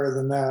is higher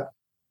than that.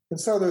 And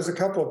so there's a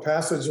couple of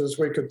passages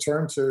we could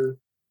turn to.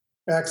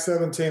 Acts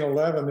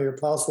 17:11, the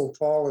Apostle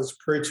Paul is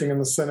preaching in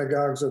the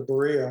synagogues of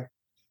Berea.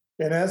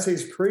 And as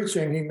he's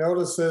preaching, he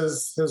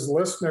notices his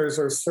listeners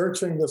are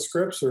searching the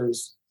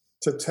scriptures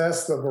to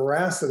test the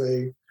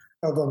veracity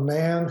of a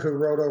man who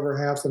wrote over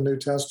half the New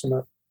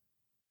Testament.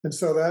 And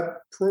so that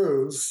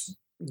proves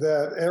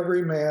that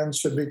every man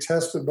should be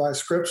tested by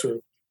scripture.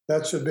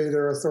 That should be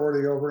their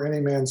authority over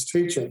any man's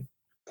teaching.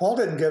 Paul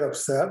didn't get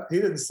upset. He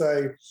didn't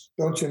say,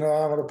 don't you know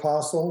I'm an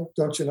apostle?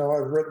 Don't you know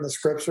I've written the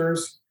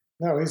scriptures?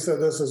 No, he said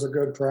this is a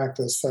good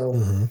practice. So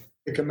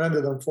he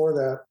commended him for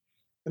that.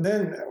 And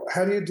then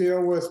how do you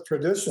deal with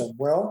tradition?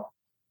 Well,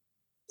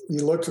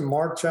 you look to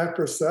Mark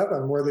chapter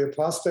 7, where the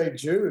apostate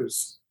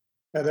Jews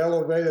had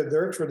elevated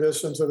their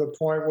tradition to the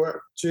point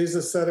where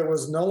Jesus said it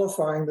was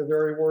nullifying the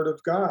very word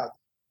of God.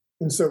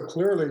 And so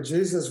clearly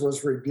Jesus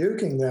was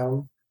rebuking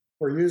them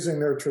for using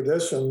their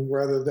tradition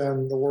rather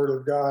than the word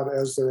of God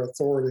as their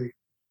authority.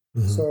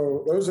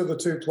 So those are the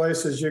two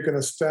places you can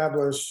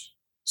establish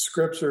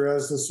scripture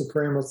as the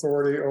supreme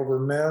authority over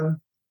men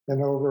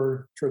and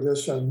over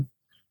tradition.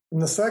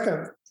 And the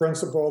second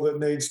principle that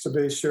needs to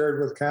be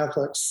shared with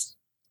Catholics,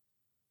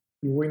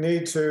 we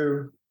need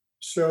to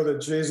show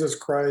that Jesus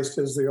Christ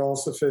is the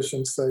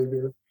all-sufficient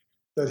Savior,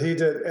 that he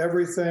did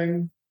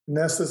everything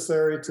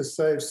necessary to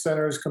save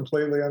sinners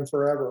completely and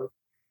forever.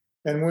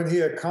 And when he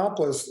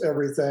accomplished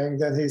everything,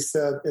 then he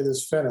said, it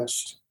is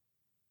finished.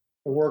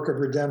 The work of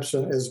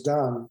redemption is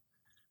done.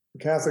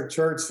 The Catholic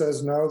Church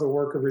says, no, the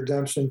work of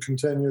redemption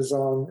continues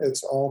on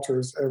its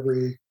altars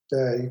every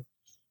day.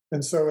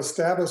 And so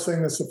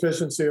establishing the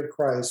sufficiency of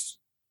Christ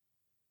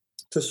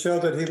to show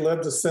that he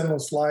lived a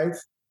sinless life,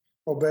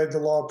 obeyed the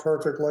law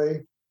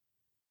perfectly,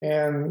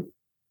 and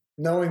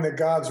knowing that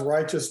God's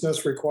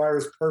righteousness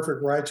requires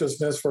perfect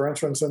righteousness for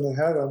entrance into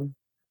heaven,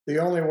 the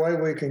only way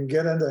we can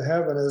get into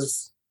heaven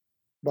is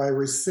by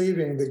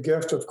receiving the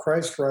gift of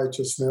Christ's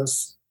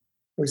righteousness.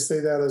 We see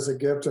that as a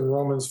gift in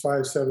Romans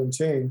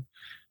 5:17.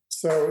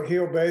 So he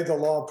obeyed the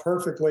law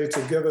perfectly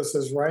to give us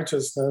his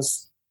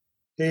righteousness.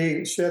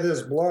 He shed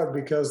his blood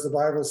because the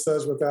Bible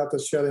says without the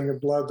shedding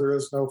of blood, there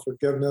is no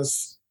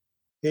forgiveness.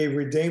 He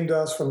redeemed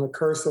us from the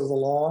curse of the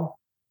law,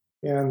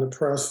 and the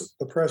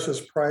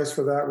precious price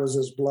for that was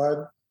his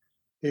blood.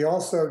 He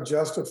also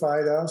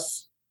justified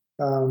us.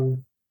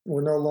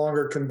 We're no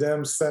longer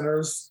condemned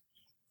sinners.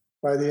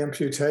 By the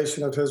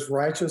imputation of his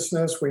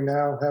righteousness, we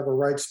now have a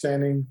right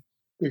standing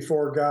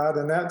before God,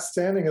 and that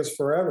standing is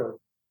forever.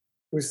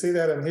 We see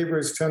that in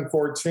Hebrews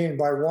 10:14.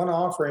 By one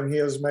offering, he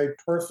has made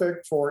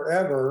perfect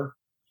forever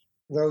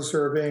those who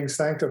are being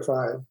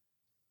sanctified.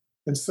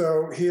 And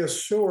so he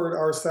assured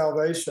our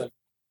salvation.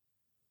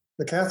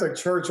 The Catholic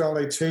Church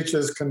only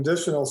teaches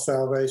conditional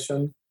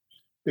salvation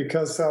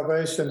because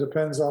salvation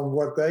depends on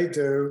what they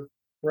do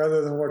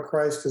rather than what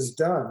Christ has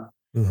done.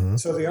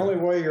 So the only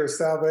way your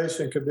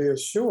salvation could be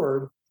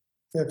assured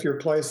if you're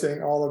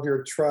placing all of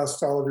your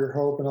trust, all of your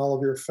hope, and all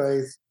of your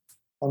faith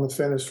on the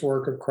finished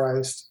work of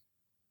Christ.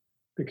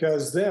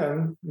 Because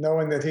then,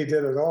 knowing that he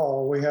did it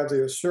all, we have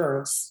the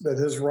assurance that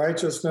his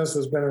righteousness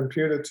has been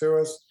imputed to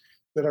us,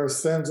 that our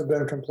sins have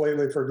been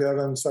completely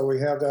forgiven. So we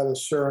have that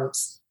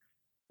assurance.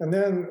 And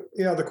then,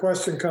 the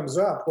question comes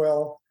up,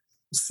 well,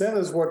 sin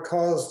is what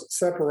caused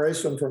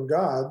separation from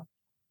God.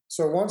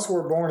 So once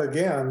we're born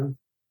again,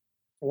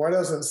 why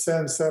doesn't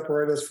sin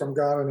separate us from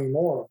God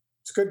anymore?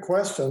 It's a good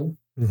question.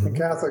 And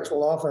Catholics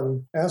will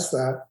often ask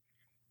that.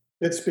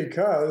 It's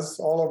because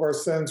all of our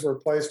sins were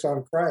placed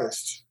on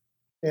Christ.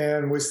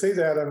 And we see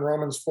that in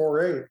Romans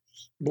 4:8.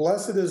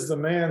 Blessed is the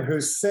man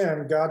whose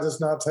sin God does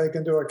not take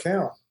into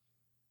account.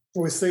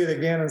 We see it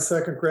again in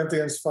 2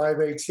 Corinthians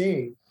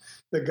 5:18,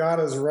 that God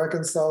is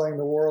reconciling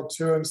the world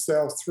to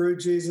himself through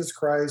Jesus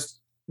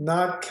Christ,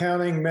 not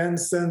counting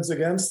men's sins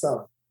against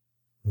them.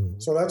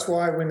 So that's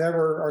why we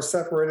never are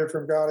separated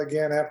from God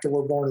again after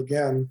we're born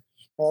again.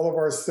 All of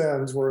our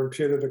sins were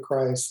imputed to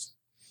Christ.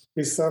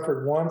 He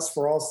suffered once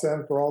for all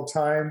sin, for all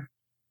time,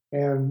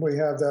 and we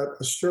have that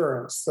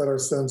assurance that our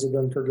sins have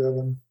been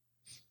forgiven.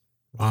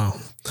 Wow.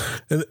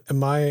 And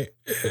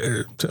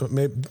tell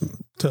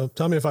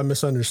me if I'm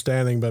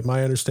misunderstanding, but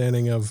my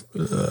understanding of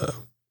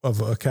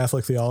a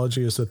Catholic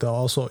theology is that they'll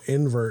also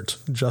invert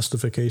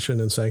justification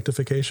and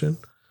sanctification.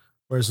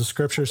 Whereas the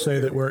scriptures say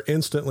that we're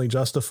instantly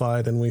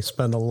justified and we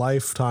spend a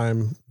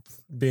lifetime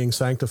being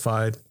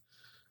sanctified,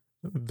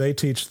 they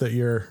teach that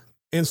you're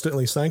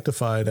instantly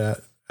sanctified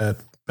at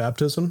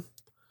baptism,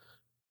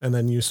 and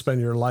then you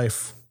spend your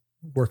life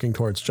working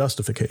towards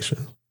justification.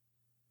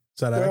 Is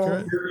that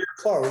accurate? You're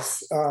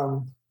close.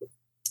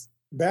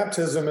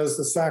 Baptism is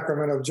the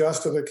sacrament of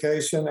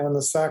justification and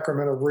the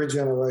sacrament of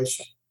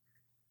regeneration.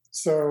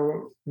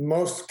 So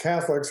most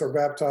Catholics are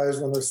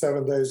baptized when they're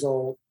 7 days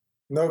old.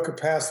 No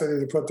capacity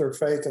to put their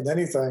faith in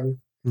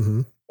anything.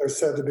 Mm-hmm. They're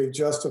said to be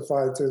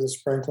justified through the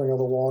sprinkling of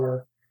the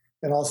water,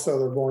 and also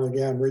they're born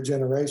again,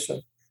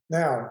 regeneration.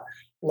 Now,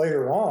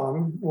 later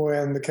on,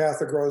 when the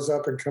Catholic grows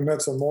up and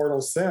commits a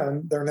mortal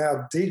sin, they're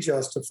now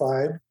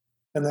de-justified,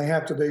 and they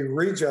have to be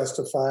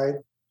re-justified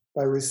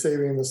by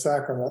receiving the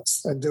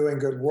sacraments and doing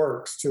good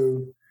works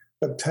to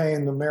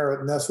obtain the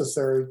merit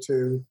necessary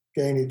to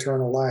gain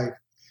eternal life.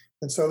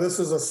 And so this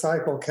is a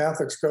cycle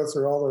Catholics go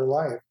through all their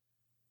life.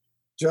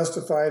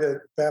 Justified at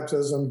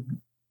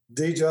baptism,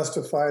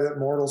 de-justified at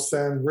mortal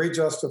sin,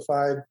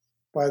 re-justified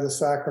by the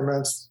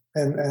sacraments,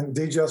 and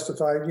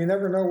de-justified. You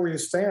never know where you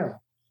stand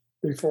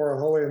before a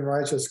holy and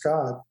righteous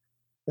God.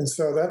 And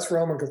so that's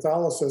Roman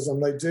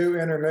Catholicism. They do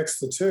intermix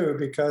the two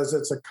because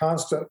it's a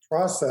constant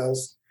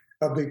process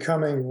of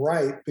becoming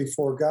right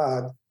before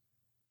God,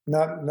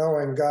 not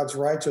knowing God's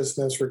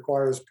righteousness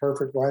requires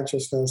perfect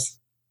righteousness.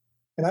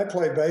 And I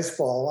played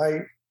baseball.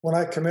 When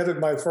I committed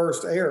my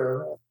first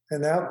error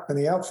in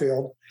the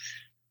outfield,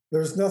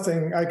 there's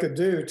nothing I could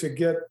do to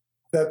get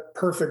that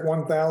perfect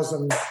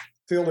 1,000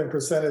 fielding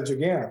percentage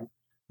again.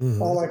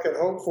 Mm-hmm. All I could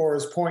hope for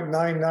is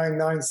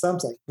 .999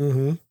 something.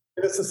 Mm-hmm. And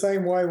it's the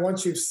same way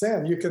once you've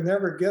sinned. You can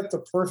never get the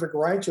perfect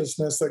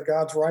righteousness that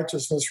God's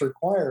righteousness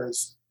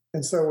requires.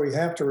 And so we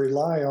have to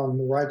rely on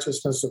the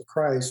righteousness of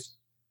Christ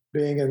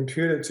being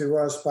imputed to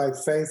us by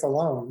faith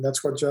alone.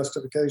 That's what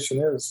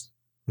justification is.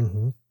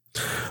 Mm-hmm.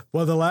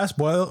 Well, the last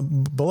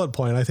bullet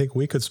point, I think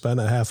we could spend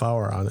a half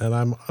hour on, and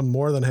I'm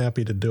more than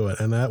happy to do it.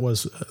 And that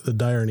was the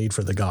dire need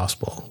for the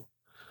gospel.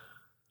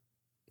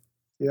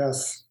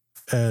 Yes.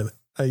 And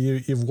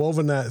you've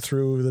woven that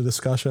through the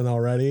discussion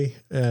already.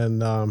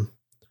 And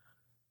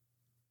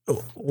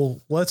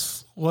well,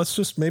 let's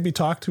just maybe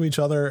talk to each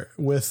other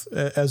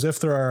as if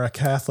there are a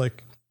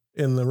Catholic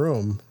in the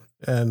room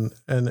and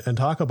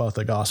talk about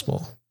the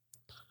gospel.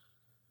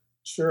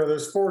 Sure.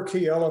 There's 4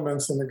 key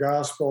elements in the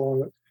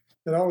gospel.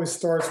 It always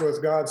starts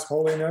with God's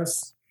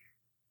holiness.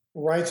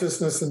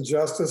 Righteousness and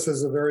justice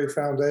is the very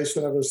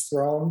foundation of his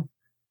throne.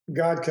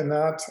 God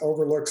cannot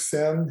overlook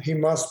sin. He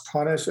must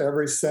punish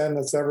every sin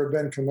that's ever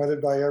been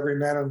committed by every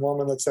man and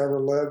woman that's ever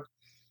lived.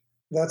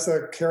 That's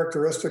a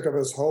characteristic of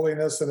his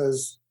holiness and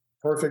his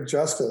perfect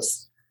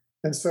justice.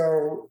 And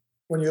so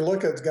when you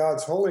look at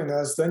God's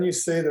holiness, then you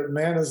see that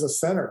man is a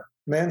sinner.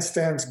 Man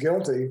stands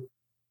guilty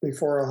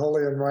before a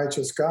holy and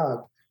righteous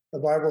God. The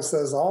Bible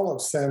says all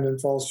have sinned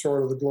and fall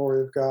short of the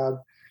glory of God.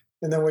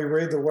 And then we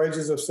read the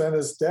wages of sin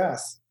is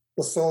death.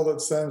 The soul that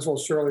sins will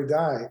surely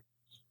die.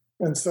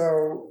 And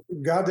so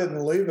God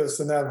didn't leave us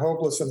in that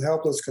hopeless and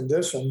helpless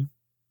condition,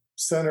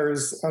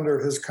 sinners under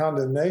his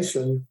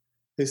condemnation.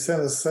 He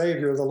sent a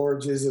Savior, the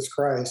Lord Jesus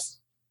Christ,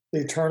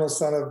 the eternal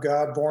Son of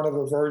God, born of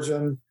a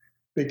virgin,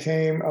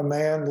 became a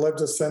man,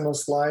 lived a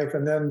sinless life,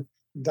 and then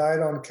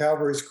died on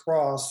Calvary's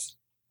cross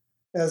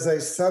as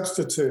a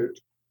substitute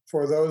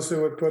for those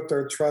who would put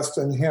their trust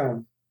in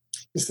him.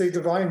 You see,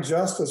 divine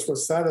justice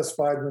was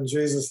satisfied when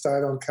Jesus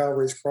died on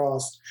Calvary's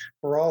cross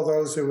for all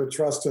those who would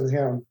trust in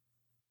him.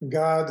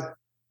 God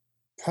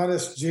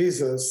punished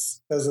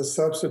Jesus as a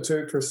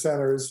substitute for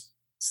sinners,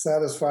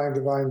 satisfying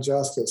divine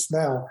justice.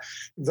 Now,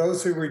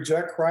 those who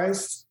reject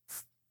Christ,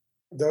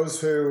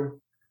 those who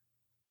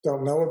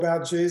don't know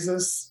about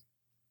Jesus,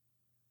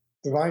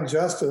 divine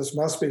justice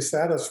must be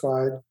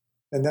satisfied,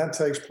 and that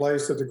takes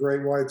place at the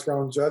great white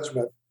throne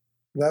judgment.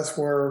 That's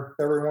where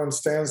everyone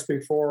stands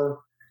before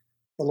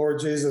the Lord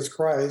Jesus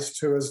Christ,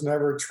 who has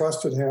never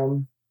trusted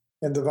him,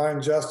 and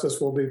divine justice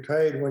will be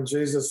paid when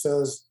Jesus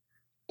says,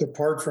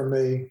 "Depart from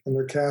me," and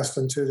they're cast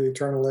into the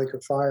eternal lake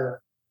of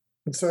fire.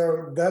 And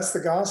so that's the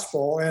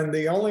gospel. And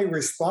the only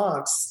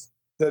response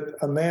that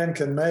a man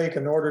can make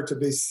in order to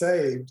be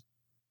saved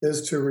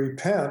is to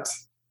repent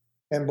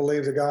and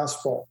believe the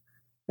gospel.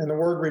 And the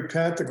word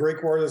repent, the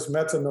Greek word is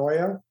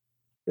metanoia.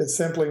 It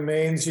simply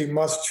means you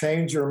must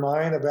change your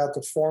mind about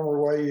the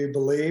former way you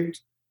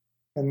believed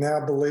and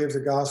now believe the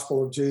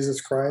gospel of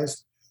Jesus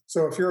Christ.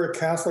 So if you're a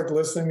Catholic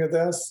listening to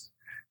this,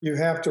 you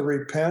have to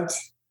repent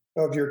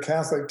of your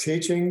Catholic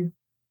teaching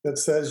that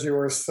says you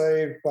are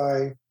saved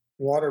by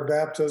water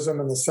baptism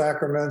and the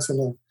sacraments and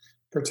the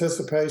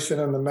participation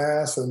in the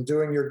Mass and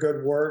doing your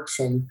good works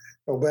and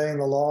obeying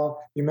the law.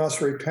 You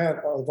must repent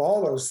of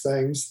all those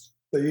things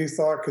that you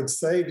thought could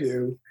save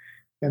you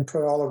and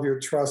put all of your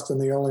trust in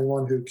the only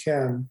one who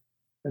can,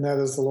 and that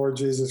is the Lord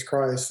Jesus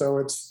Christ. So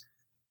it's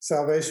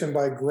salvation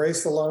by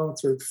grace alone,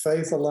 through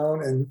faith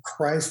alone, and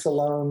Christ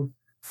alone,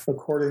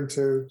 according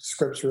to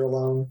Scripture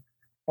alone,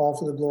 all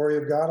for the glory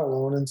of God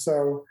alone. And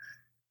so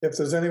if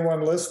there's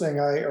anyone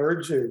listening, I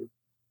urge you,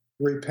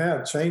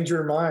 repent, change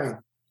your mind,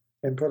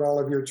 and put all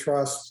of your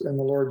trust in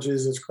the Lord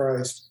Jesus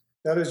Christ.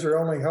 That is your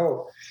only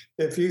hope.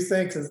 If you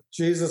think that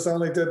Jesus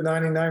only did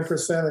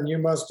 99% and you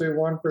must do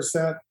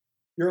 1%,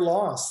 you're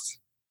lost,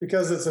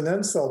 because it's an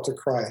insult to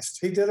Christ.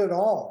 He did it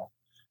all.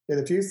 And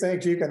if you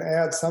think you can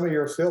add some of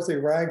your filthy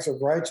rags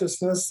of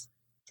righteousness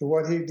to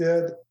what he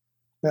did,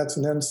 that's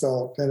an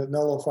insult, and it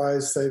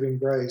nullifies saving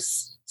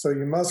grace. So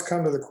you must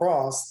come to the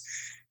cross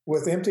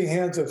with empty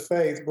hands of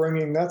faith,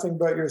 bringing nothing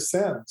but your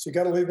sins. You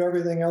got to leave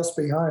everything else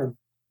behind.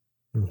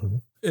 Mm-hmm.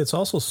 It's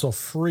also so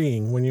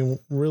freeing when you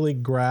really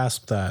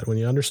grasp that, when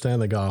you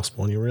understand the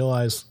gospel and you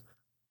realize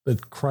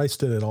that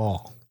Christ did it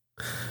all,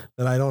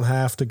 that I don't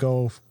have to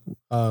go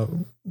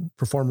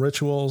perform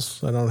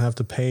rituals. I don't have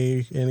to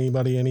pay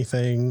anybody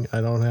anything.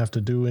 I don't have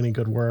to do any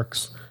good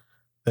works,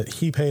 that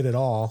he paid it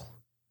all.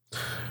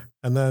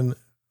 And then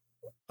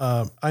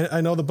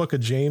I know the book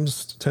of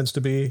James tends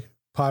to be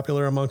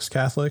popular amongst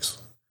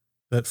Catholics,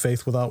 that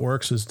faith without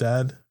works is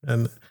dead.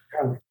 And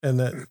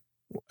that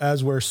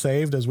as we're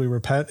saved, as we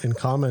repent and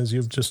come, as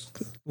you've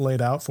just laid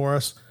out for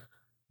us,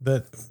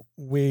 that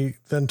we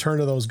then turn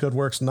to those good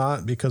works,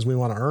 not because we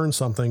want to earn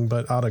something,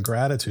 but out of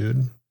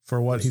gratitude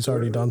for what he's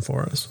already done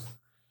for us.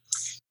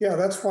 Yeah,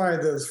 that's why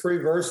the 3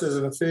 verses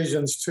in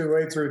Ephesians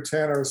 2:8 through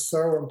 10 are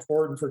so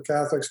important for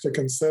Catholics to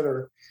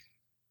consider.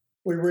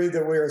 We read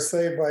that we are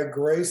saved by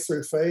grace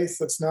through faith.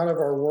 It's not of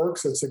our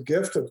works. It's a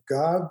gift of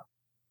God,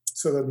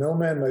 so that no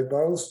man may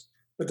boast.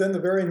 But then the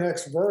very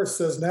next verse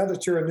says, now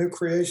that you're a new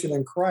creation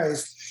in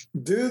Christ,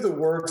 do the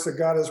works that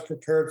God has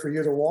prepared for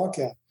you to walk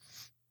in.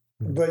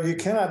 But you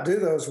cannot do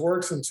those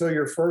works until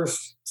you're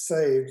first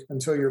saved,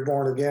 until you're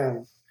born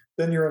again.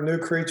 Then you're a new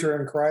creature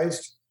in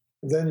Christ.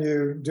 Then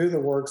you do the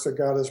works that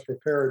God has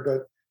prepared.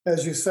 But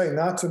as you say,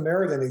 not to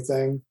merit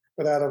anything,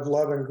 but out of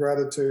love and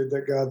gratitude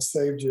that God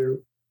saved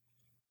you.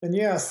 And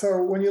yeah,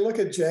 so when you look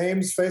at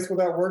James, faith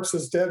without works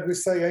is dead, we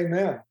say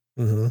amen.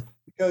 Mm-hmm.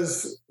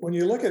 Because when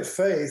you look at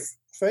faith,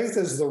 faith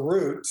is the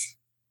root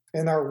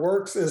and our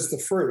works is the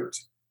fruit.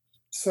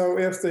 So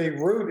if the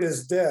root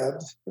is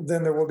dead,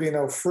 then there will be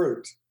no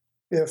fruit.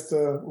 If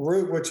the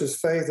root, which is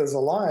faith, is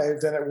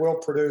alive, then it will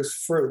produce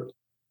fruit.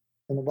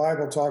 And the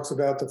Bible talks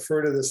about the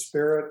fruit of the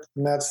Spirit,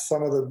 and that's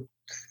some of the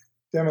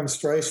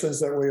demonstrations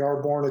that we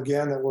are born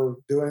again, that we're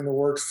doing the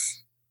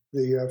works,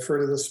 the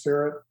fruit of the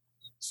Spirit.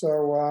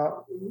 So,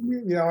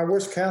 I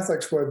wish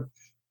Catholics would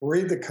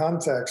read the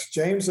context.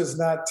 James is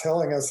not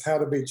telling us how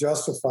to be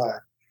justified.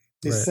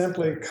 He's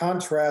simply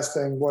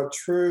contrasting what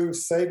true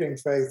saving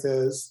faith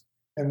is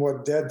and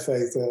what dead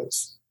faith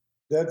is.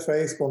 Dead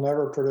faith will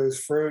never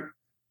produce fruit.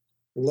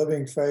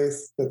 Living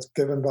faith that's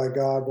given by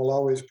God will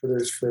always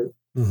produce fruit.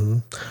 Mm-hmm.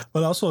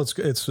 But also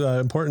it's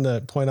important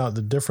to point out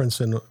the difference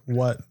in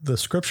what the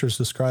scriptures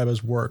describe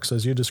as works,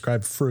 as you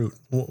describe fruit.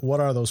 What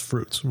are those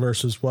fruits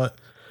versus what?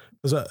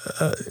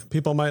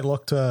 People might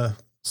look to,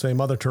 say,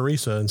 Mother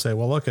Teresa and say,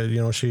 well, look at,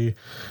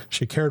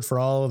 she cared for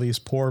all of these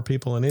poor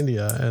people in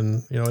India,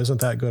 and, isn't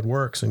that good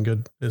works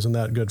and isn't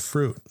that good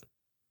fruit?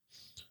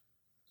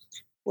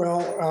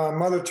 Well,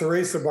 Mother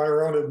Teresa, by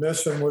her own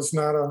admission, was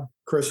not a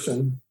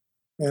Christian.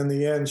 In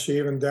the end, she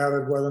even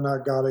doubted whether or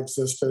not God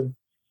existed.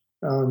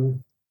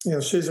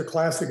 She's a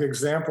classic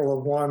example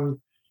of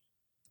one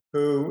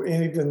who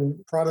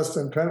even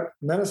Protestant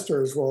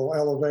ministers will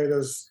elevate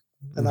as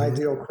an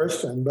ideal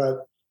Christian,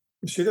 but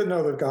she didn't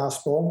know the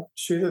gospel.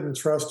 She didn't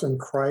trust in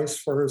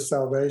Christ for her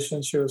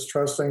salvation. She was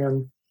trusting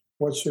in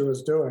what she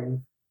was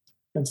doing.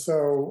 And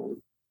so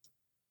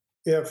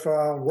if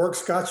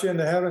works got you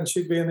into heaven,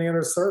 she'd be in the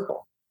inner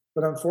circle.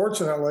 But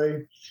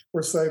unfortunately,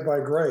 we're saved by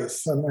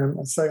grace. And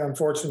I say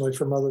unfortunately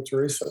for Mother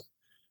Teresa.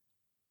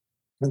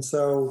 And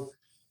so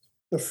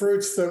the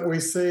fruits that we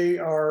see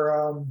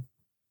are,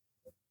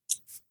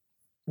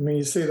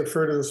 you see the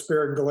fruit of the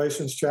Spirit in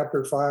Galatians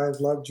chapter 5,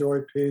 love, joy,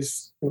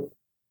 peace,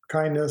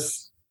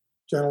 kindness,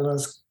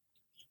 gentleness.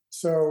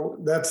 So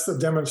that's the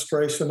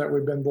demonstration that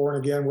we've been born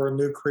again. We're a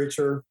new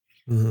creature.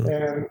 Mm-hmm.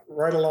 And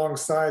right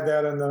alongside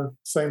that, in the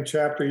same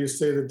chapter, you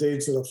see the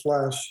deeds of the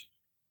flesh.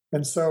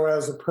 And so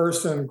as a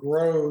person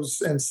grows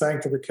in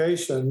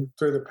sanctification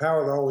through the power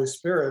of the Holy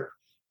Spirit,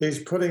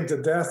 he's putting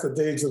to death the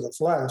deeds of the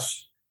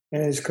flesh,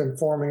 and he's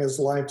conforming his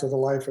life to the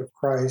life of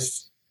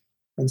Christ.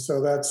 And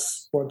so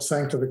that's what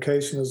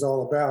sanctification is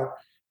all about.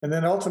 And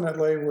then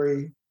ultimately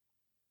we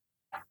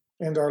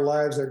end our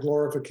lives at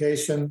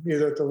glorification,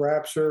 either at the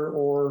rapture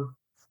or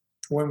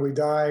when we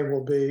die,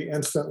 we'll be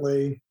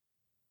instantly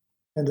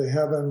into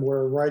heaven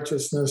where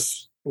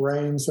righteousness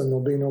reigns and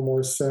there'll be no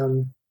more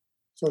sin.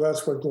 So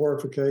that's what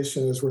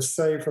glorification is. We're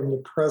saved from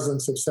the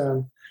presence of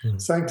sin. Mm-hmm.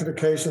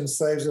 Sanctification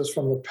saves us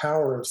from the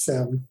power of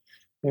sin.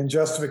 And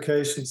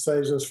justification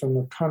saves us from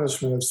the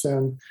punishment of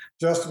sin.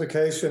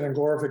 Justification and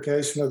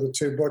glorification are the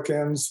two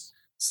bookends.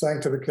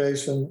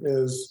 Sanctification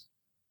is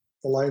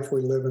the life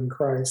we live in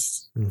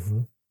Christ.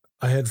 Mm-hmm.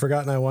 I had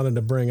forgotten I wanted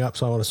to bring up,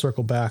 so I want to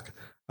circle back.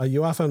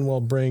 You often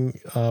will bring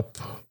up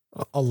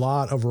a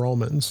lot of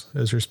Romans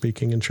as you're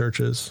speaking in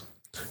churches.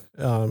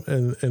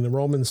 And the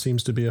Romans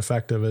seems to be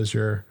effective as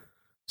you're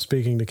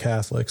speaking to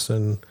Catholics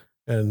and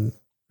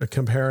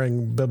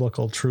comparing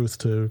biblical truth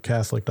to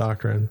Catholic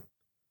doctrine.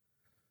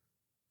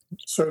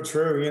 So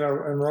true. In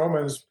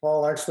Romans,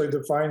 Paul actually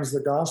defines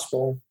the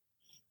gospel.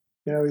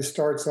 He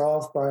starts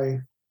off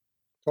by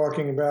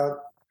talking about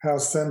how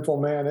sinful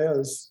man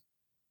is.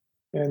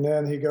 And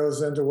then he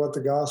goes into what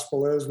the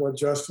gospel is, what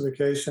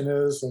justification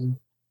is, and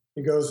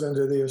he goes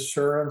into the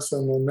assurance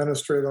and the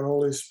ministry of the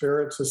Holy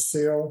Spirit to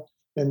seal,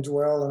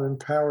 indwell, and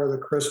empower the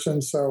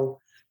Christian. So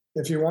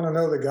if you want to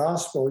know the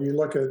gospel, you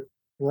look at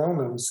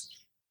Romans.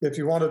 If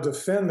you want to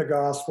defend the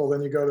gospel,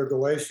 then you go to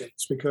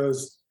Galatians,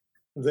 because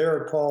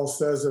there Paul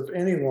says if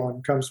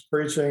anyone comes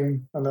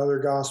preaching another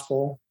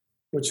gospel,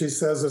 which he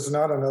says is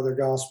not another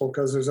gospel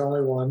because there's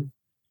only one,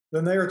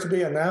 then they are to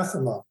be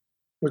anathema,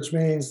 which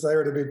means they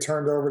are to be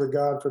turned over to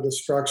God for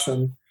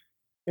destruction.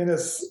 And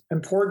it's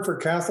important for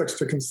Catholics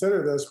to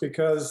consider this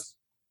because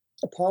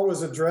Paul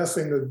was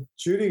addressing the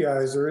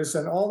Judaizers,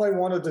 and all they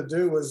wanted to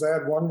do was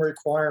add one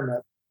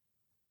requirement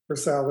for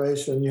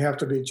salvation. You have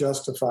to be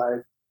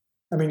justified.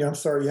 You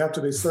have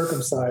to be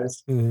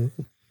circumcised.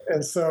 Mm-hmm.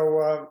 And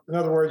so, in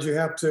other words, you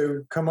have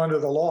to come under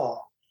the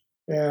law.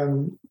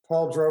 And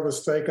Paul drove a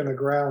stake in the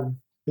ground.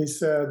 He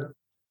said,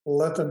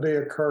 let them be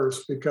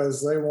accursed,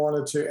 because they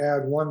wanted to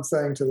add one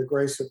thing to the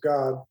grace of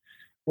God,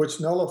 which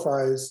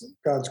nullifies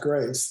God's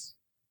grace.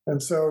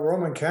 And so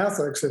Roman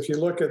Catholics, if you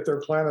look at their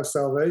plan of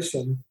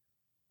salvation,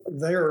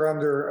 they are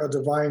under a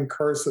divine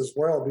curse as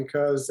well,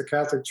 because the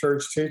Catholic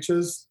Church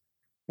teaches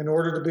in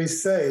order to be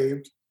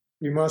saved,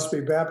 you must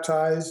be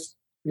baptized,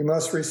 you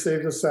must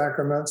receive the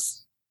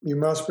sacraments, you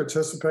must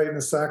participate in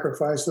the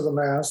sacrifice of the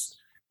Mass,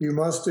 you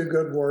must do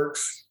good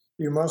works,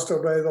 you must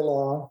obey the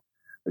law,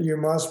 you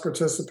must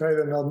participate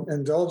in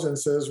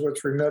indulgences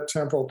which remit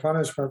temporal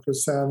punishment for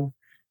sin.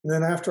 And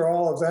then after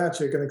all of that,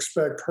 you can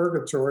expect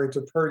purgatory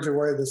to purge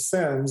away the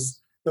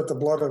sins that the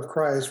blood of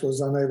Christ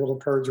was unable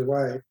to purge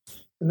away.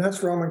 And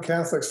that's Roman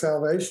Catholic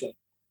salvation.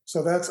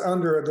 So that's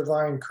under a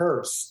divine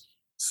curse.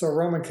 So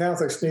Roman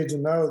Catholics need to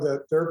know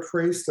that their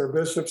priests, their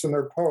bishops, and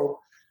their pope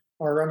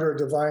are under a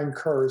divine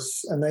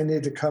curse, and they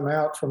need to come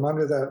out from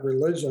under that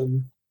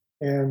religion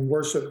and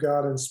worship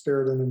God in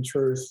spirit and in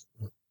truth.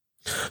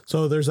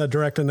 So there's that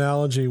direct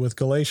analogy with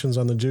Galatians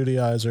on the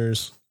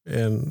Judaizers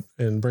and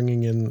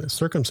bringing in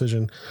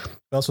circumcision.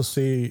 We also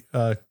see,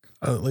 at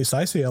least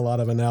I see a lot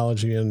of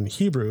analogy in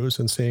Hebrews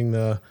and seeing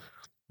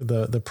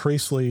the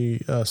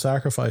priestly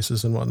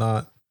sacrifices and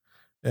whatnot,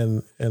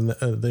 and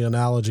the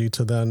analogy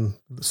to then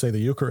say the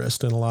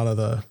Eucharist and a lot of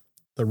the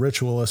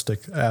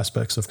ritualistic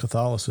aspects of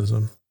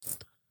Catholicism.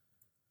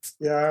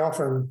 Yeah, I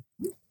often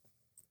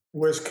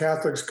wish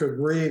Catholics could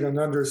read and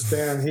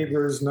understand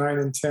Hebrews 9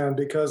 and 10,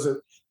 because it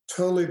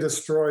totally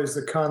destroys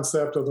the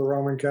concept of the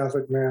Roman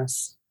Catholic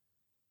Mass,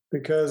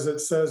 because it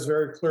says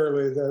very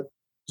clearly that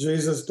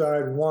Jesus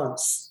died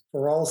once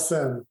for all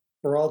sin,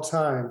 for all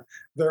time.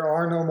 There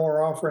are no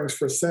more offerings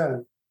for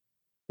sin.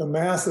 The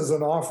Mass is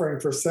an offering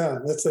for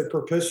sin. It's a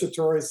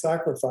propitiatory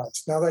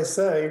sacrifice. Now, they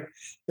say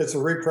it's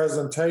a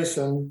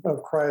representation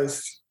of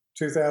Christ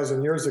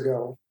 2,000 years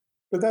ago,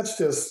 but that's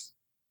just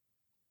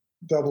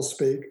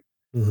doublespeak.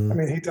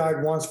 Mm-hmm. He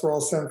died once for all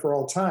sin, for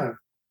all time.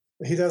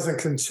 He doesn't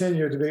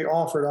continue to be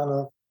offered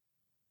on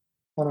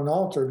an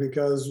altar,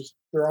 because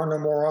there are no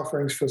more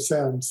offerings for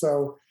sin.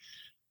 So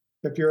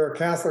if you're a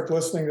Catholic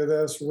listening to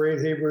this,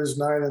 read Hebrews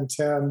 9 and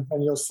 10,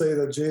 and you'll see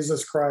that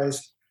Jesus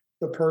Christ,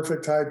 the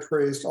perfect high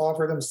priest,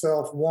 offered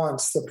himself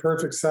once, the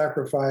perfect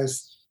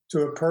sacrifice,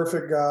 to a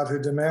perfect God who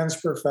demands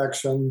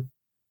perfection.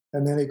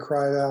 And then he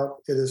cried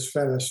out, "It is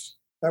finished."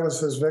 That was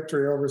his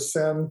victory over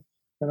sin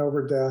and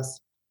over death.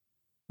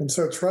 And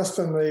so trust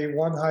in the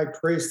one high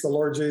priest, the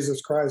Lord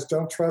Jesus Christ.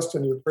 Don't trust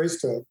in your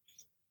priesthood.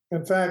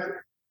 In fact,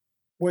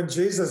 when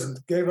Jesus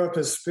gave up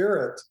his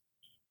spirit,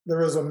 there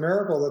was a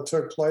miracle that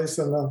took place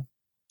in the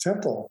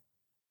temple.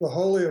 The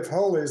Holy of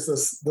Holies,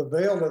 the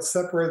veil that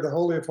separated the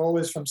Holy of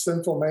Holies from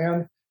sinful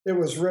man, it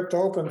was ripped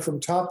open from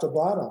top to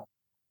bottom,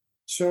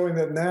 showing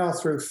that now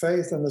through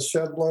faith in the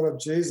shed blood of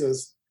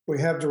Jesus,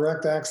 we have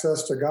direct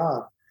access to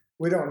God.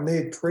 We don't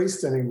need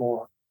priests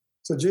anymore.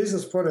 So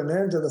Jesus put an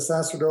end to the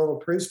sacerdotal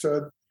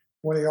priesthood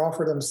when he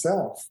offered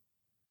himself.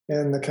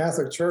 And the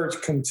Catholic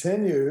Church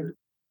continued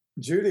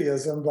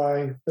Judaism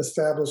by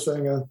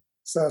establishing a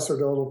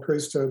sacerdotal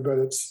priesthood, but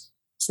it's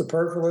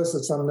superfluous,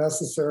 it's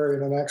unnecessary,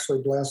 and it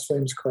actually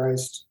blasphemes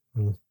Christ.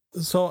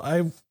 So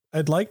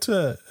I'd like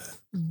to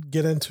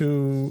get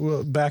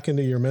back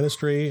into your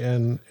ministry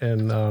and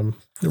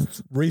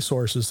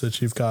resources that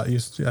you've got.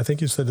 I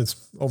think you said it's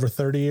over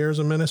 30 years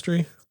of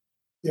ministry.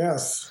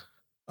 Yes.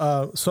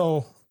 I've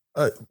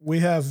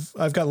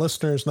got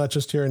listeners not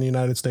just here in the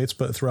United States,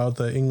 but throughout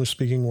the English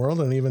speaking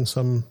world, and even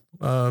some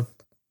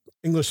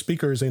English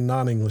speakers in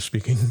non-English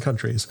speaking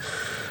countries.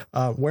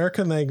 Where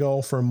can they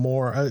go for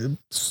more?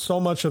 So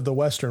much of the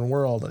Western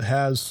world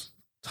has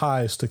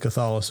ties to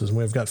Catholicism.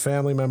 We've got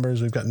family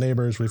members, we've got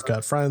neighbors, we've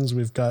got friends,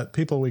 we've got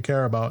people we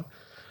care about.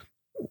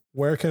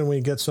 Where can we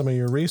get some of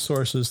your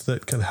resources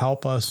that can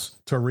help us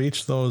to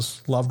reach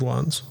those loved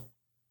ones?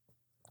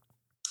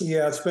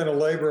 Yeah, it's been a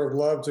labor of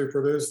love to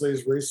produce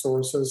these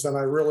resources, and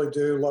I really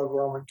do love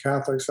Roman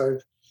Catholics.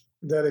 I've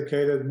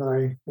dedicated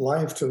my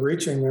life to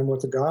reaching them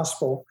with the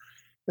gospel.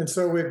 And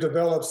so we've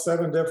developed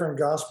 7 different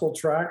gospel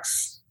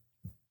tracks,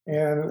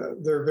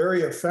 and they're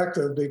very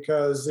effective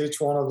because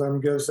each one of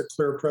them gives a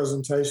clear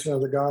presentation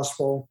of the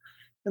gospel,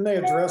 and they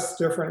address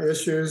different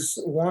issues.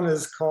 One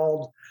is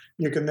called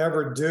 "You Can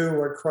Never Do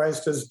What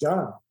Christ Has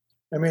Done."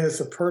 I mean, it's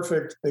a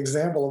perfect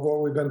example of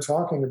what we've been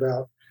talking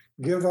about.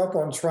 Give up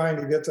on trying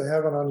to get to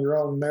heaven on your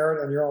own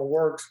merit and your own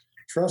works.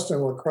 Trust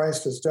in what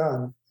Christ has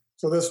done.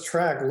 So this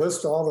track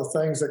lists all the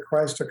things that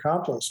Christ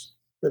accomplished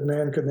that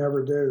man could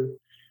never do.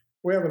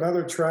 We have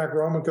another track,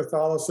 Roman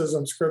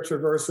Catholicism, Scripture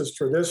versus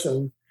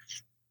Tradition.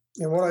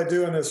 And what I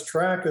do in this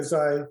track is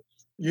I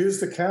use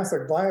the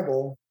Catholic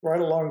Bible right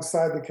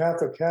alongside the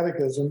Catholic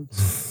Catechism,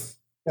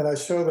 and I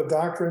show the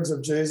doctrines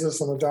of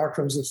Jesus and the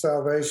doctrines of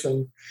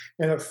salvation,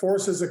 and it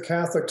forces a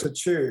Catholic to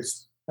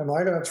choose. Am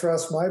I going to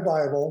trust my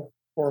Bible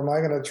or am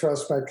I going to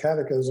trust my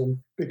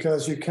catechism?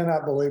 Because you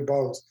cannot believe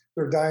both.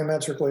 They're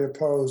diametrically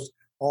opposed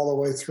all the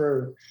way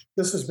through.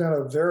 This has been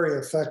a very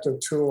effective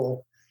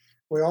tool.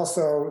 We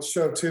also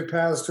show 2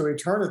 paths to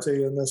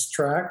eternity in this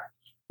track.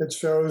 It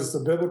shows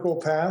the biblical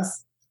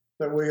path,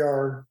 that we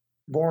are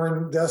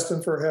born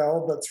destined for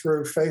hell, but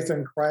through faith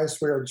in Christ,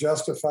 we are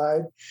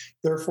justified.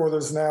 Therefore,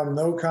 there's now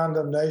no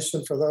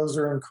condemnation for those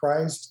who are in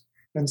Christ.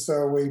 And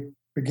so we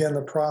begin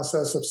the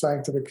process of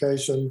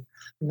sanctification,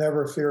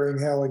 never fearing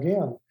hell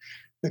again.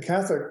 The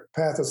Catholic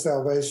path of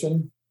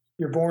salvation,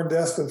 you're born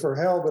destined for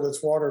hell, but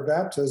it's water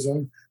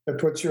baptism that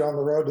puts you on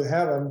the road to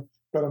heaven,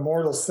 but a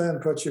mortal sin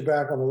puts you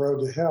back on the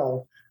road to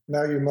hell.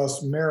 Now you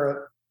must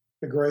merit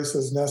the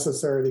graces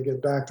necessary to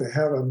get back to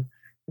heaven.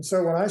 And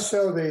so when I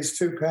show these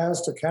 2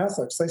 paths to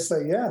Catholics, they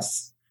say,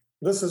 yes,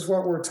 this is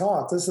what we're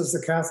taught. This is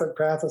the Catholic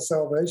path of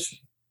salvation.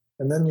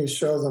 And then you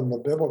show them the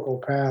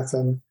biblical path,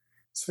 and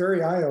it's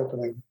very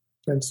eye-opening.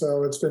 And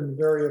so it's been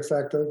very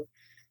effective.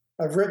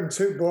 I've written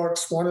 2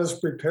 books. One is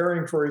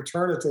Preparing for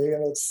Eternity,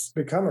 and it's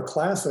become a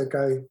classic.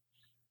 I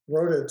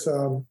wrote it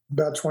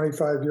about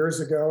 25 years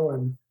ago,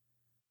 and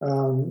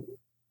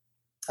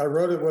I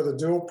wrote it with a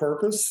dual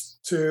purpose: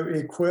 to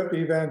equip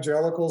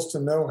evangelicals to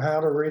know how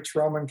to reach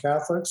Roman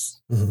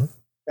Catholics. Mm-hmm.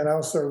 And I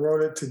also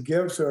wrote it to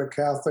give to a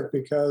Catholic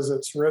because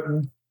it's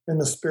written in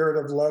the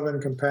spirit of love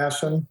and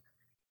compassion.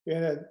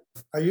 And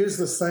I use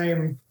the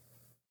same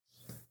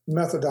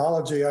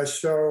methodology. I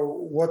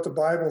show what the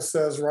Bible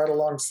says right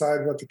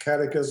alongside what the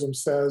Catechism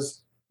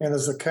says. And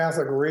as a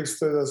Catholic reads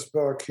through this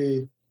book,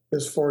 he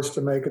is forced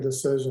to make a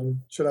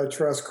decision. Should I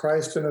trust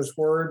Christ and his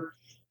word,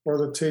 or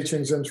the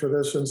teachings and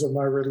traditions of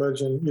my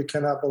religion? You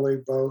cannot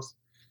believe both.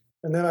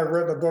 And then I've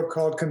written a book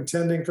called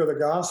Contending for the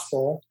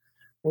Gospel,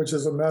 which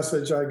is a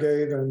message I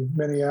gave in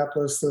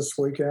Minneapolis this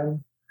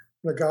weekend.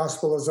 The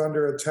gospel is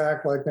under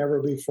attack like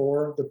never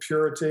before, the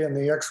purity and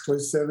the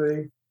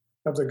exclusivity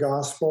of the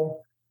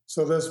gospel.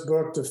 So this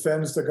book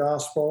defends the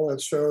gospel. It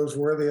shows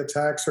where the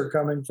attacks are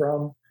coming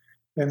from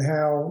and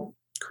how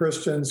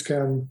Christians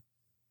can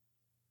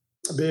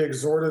be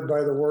exhorted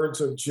by the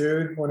words of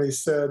Jude when he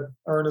said,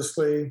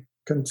 earnestly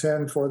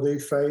contend for the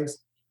faith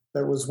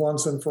that was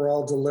once and for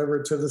all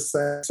delivered to the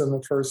saints in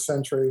the first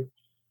century.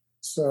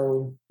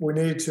 So we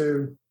need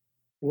to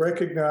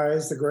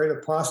recognize the great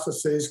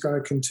apostasy is going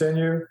to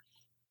continue.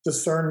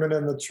 Discernment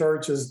in the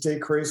church is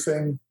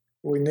decreasing.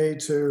 We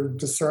need to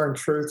discern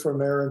truth from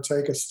there and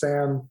take a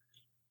stand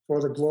for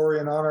the glory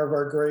and honor of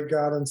our great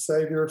God and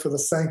Savior, for the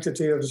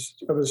sanctity of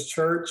his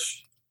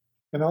church,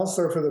 and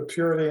also for the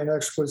purity and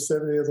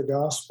exclusivity of the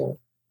gospel.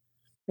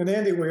 And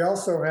Andy, we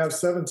also have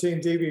 17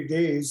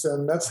 DVDs,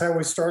 and that's how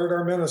we started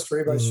our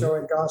ministry, by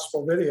showing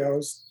gospel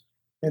videos.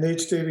 And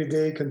each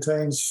DVD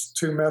contains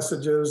 2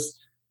 messages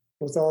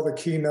with all the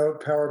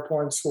keynote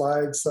PowerPoint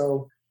slides.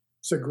 So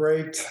it's a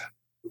great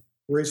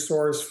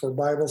resource for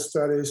Bible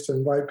studies to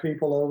invite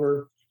people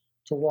over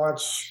to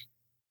watch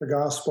the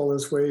gospel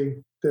as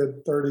we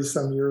did 30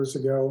 some years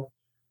ago.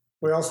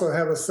 We also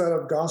have a set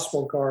of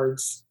gospel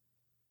cards.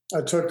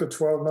 I took the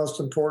 12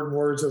 most important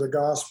words of the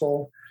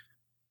gospel,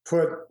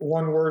 put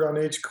one word on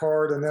each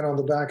card, and then on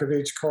the back of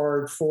each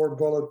card, 4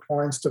 bullet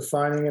points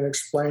defining and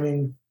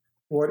explaining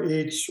what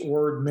each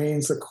word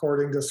means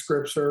according to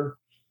Scripture.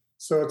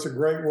 So it's a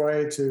great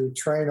way to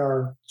train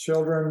our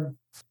children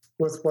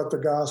with what the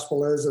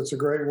gospel is. It's a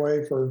great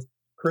way for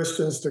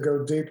Christians to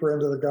go deeper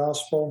into the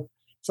gospel.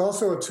 It's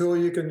also a tool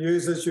you can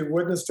use as you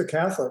witness to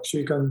Catholics.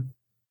 You can,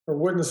 or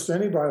witness to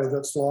anybody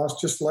that's lost,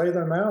 just lay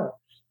them out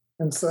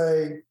and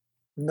say,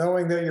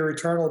 knowing that your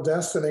eternal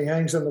destiny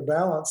hangs in the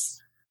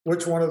balance,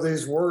 which one of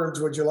these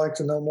words would you like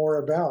to know more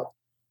about?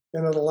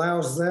 And it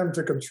allows them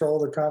to control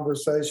the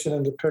conversation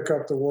and to pick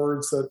up the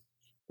words that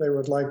they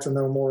would like to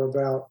know more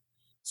about.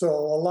 So a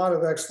lot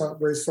of excellent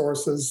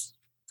resources.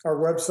 Our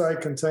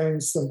website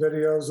contains some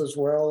videos as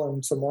well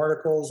and some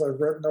articles I've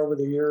written over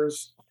the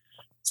years.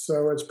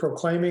 So it's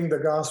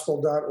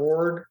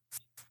proclaimingthegospel.org.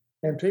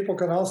 And people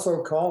can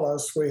also call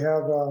us. We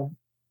have a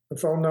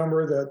phone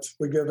number that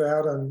we give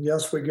out. And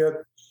yes, we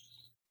get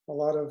a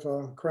lot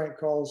of crank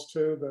calls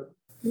too, but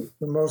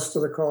the most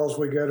of the calls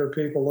we get are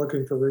people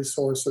looking for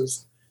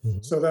resources.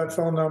 Mm-hmm. So that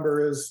phone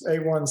number is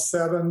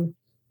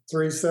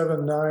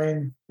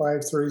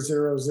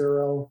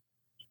 817-379-5300.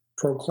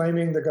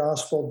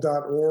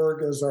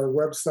 proclaimingthegospel.org is our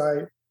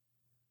website.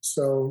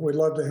 So we'd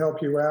love to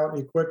help you out,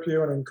 equip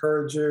you, and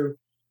encourage you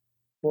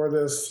for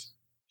this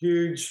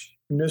huge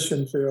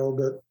mission field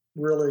that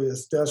really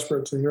is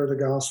desperate to hear the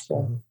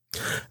gospel.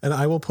 And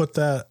I will put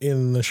that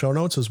in the show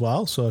notes as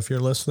well. So if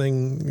you're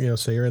listening,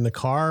 say you're in the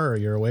car or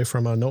you're away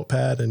from a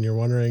notepad and you're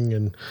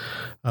wondering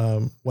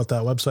what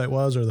that website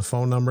was or the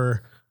phone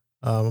number,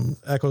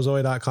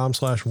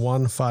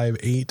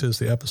 echozoe.com/158 is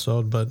the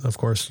episode. But of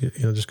course,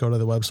 just go to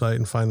the website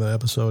and find the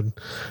episode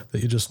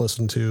that you just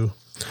listened to.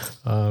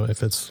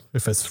 If it's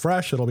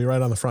fresh, it'll be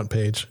right on the front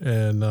page,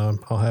 and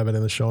I'll have it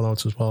in the show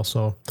notes as well.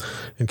 So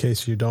in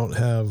case you don't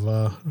have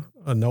a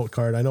note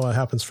card, I know it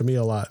happens for me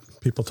a lot.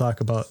 People talk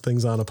about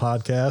things on a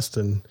podcast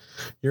and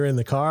you're in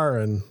the car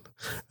and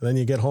then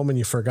you get home and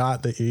you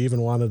forgot that you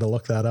even wanted to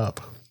look that up.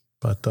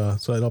 But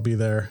so it'll be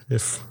there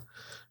if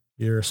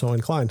you're so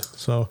inclined.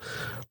 So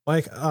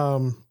Mike,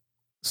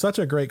 such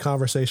a great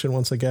conversation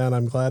once again.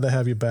 I'm glad to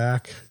have you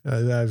back.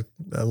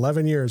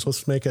 11 years.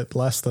 Let's make it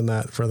less than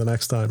that for the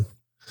next time.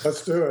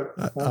 Let's do it.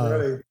 I'm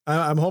ready.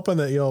 I'm hoping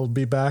that you'll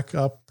be back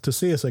up to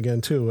see us again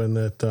too. And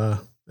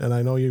that, and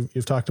I know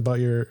you've talked about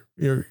you're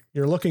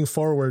looking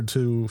forward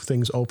to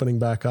things opening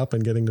back up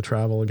and getting to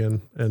travel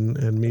again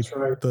and meet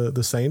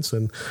the saints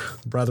and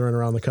brethren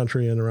around the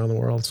country and around the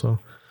world. So,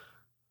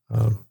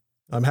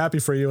 I'm happy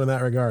for you in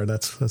that regard.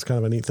 That's kind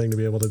of a neat thing to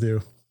be able to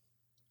do.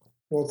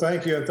 Well,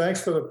 thank you. And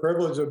thanks for the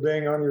privilege of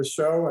being on your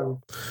show. And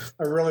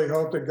I really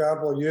hope that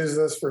God will use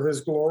this for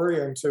his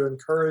glory and to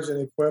encourage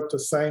and equip the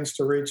saints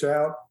to reach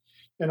out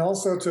and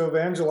also to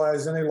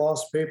evangelize any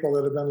lost people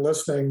that have been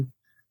listening.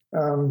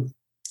 I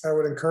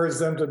would encourage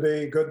them to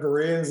be good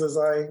Bereans, as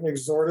I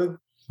exhorted.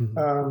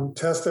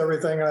 Test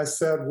everything I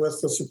said with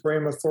the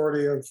supreme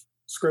authority of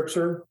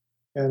Scripture.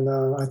 And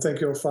I think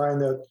you'll find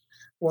that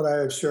what I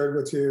have shared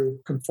with you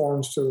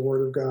conforms to the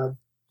Word of God.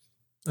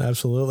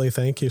 Absolutely.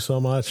 Thank you so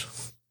much.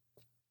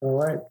 All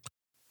right.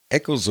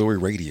 Echo Zoe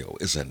Radio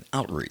is an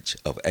outreach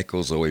of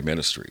Echo Zoe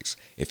Ministries.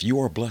 If you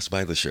are blessed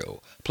by the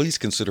show, please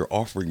consider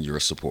offering your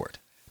support.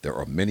 There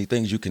are many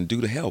things you can do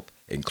to help,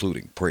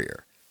 including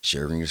prayer,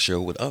 sharing the show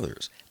with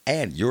others,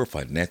 and your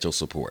financial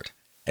support.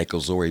 Echo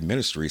Zoe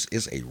Ministries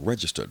is a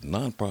registered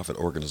nonprofit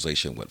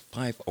organization with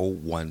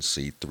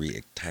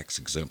 501c3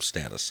 tax-exempt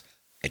status,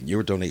 and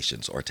your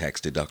donations are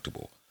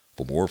tax-deductible.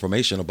 For more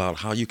information about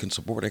how you can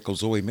support Echo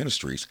Zoe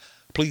Ministries,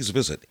 please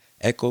visit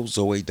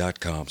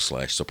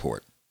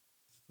echozoe.com/support.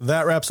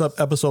 That wraps up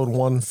episode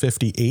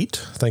 158.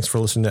 Thanks for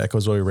listening to Echo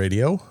Zoe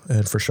Radio.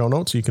 And for show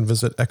notes, you can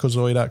visit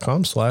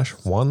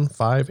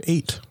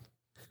echozoe.com/158.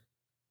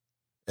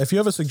 If you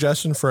have a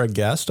suggestion for a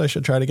guest I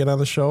should try to get on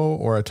the show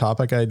or a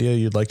topic idea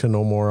you'd like to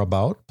know more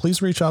about,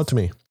 please reach out to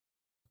me.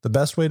 The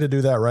best way to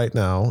do that right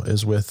now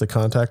is with the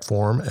contact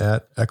form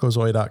at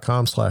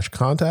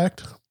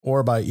echozoe.com/contact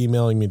or by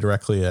emailing me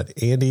directly at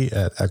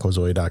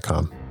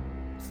andy@echozoe.com.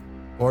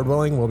 Lord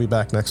willing, we'll be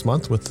back next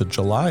month with the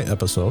July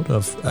episode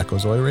of Echo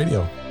Zoe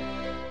Radio.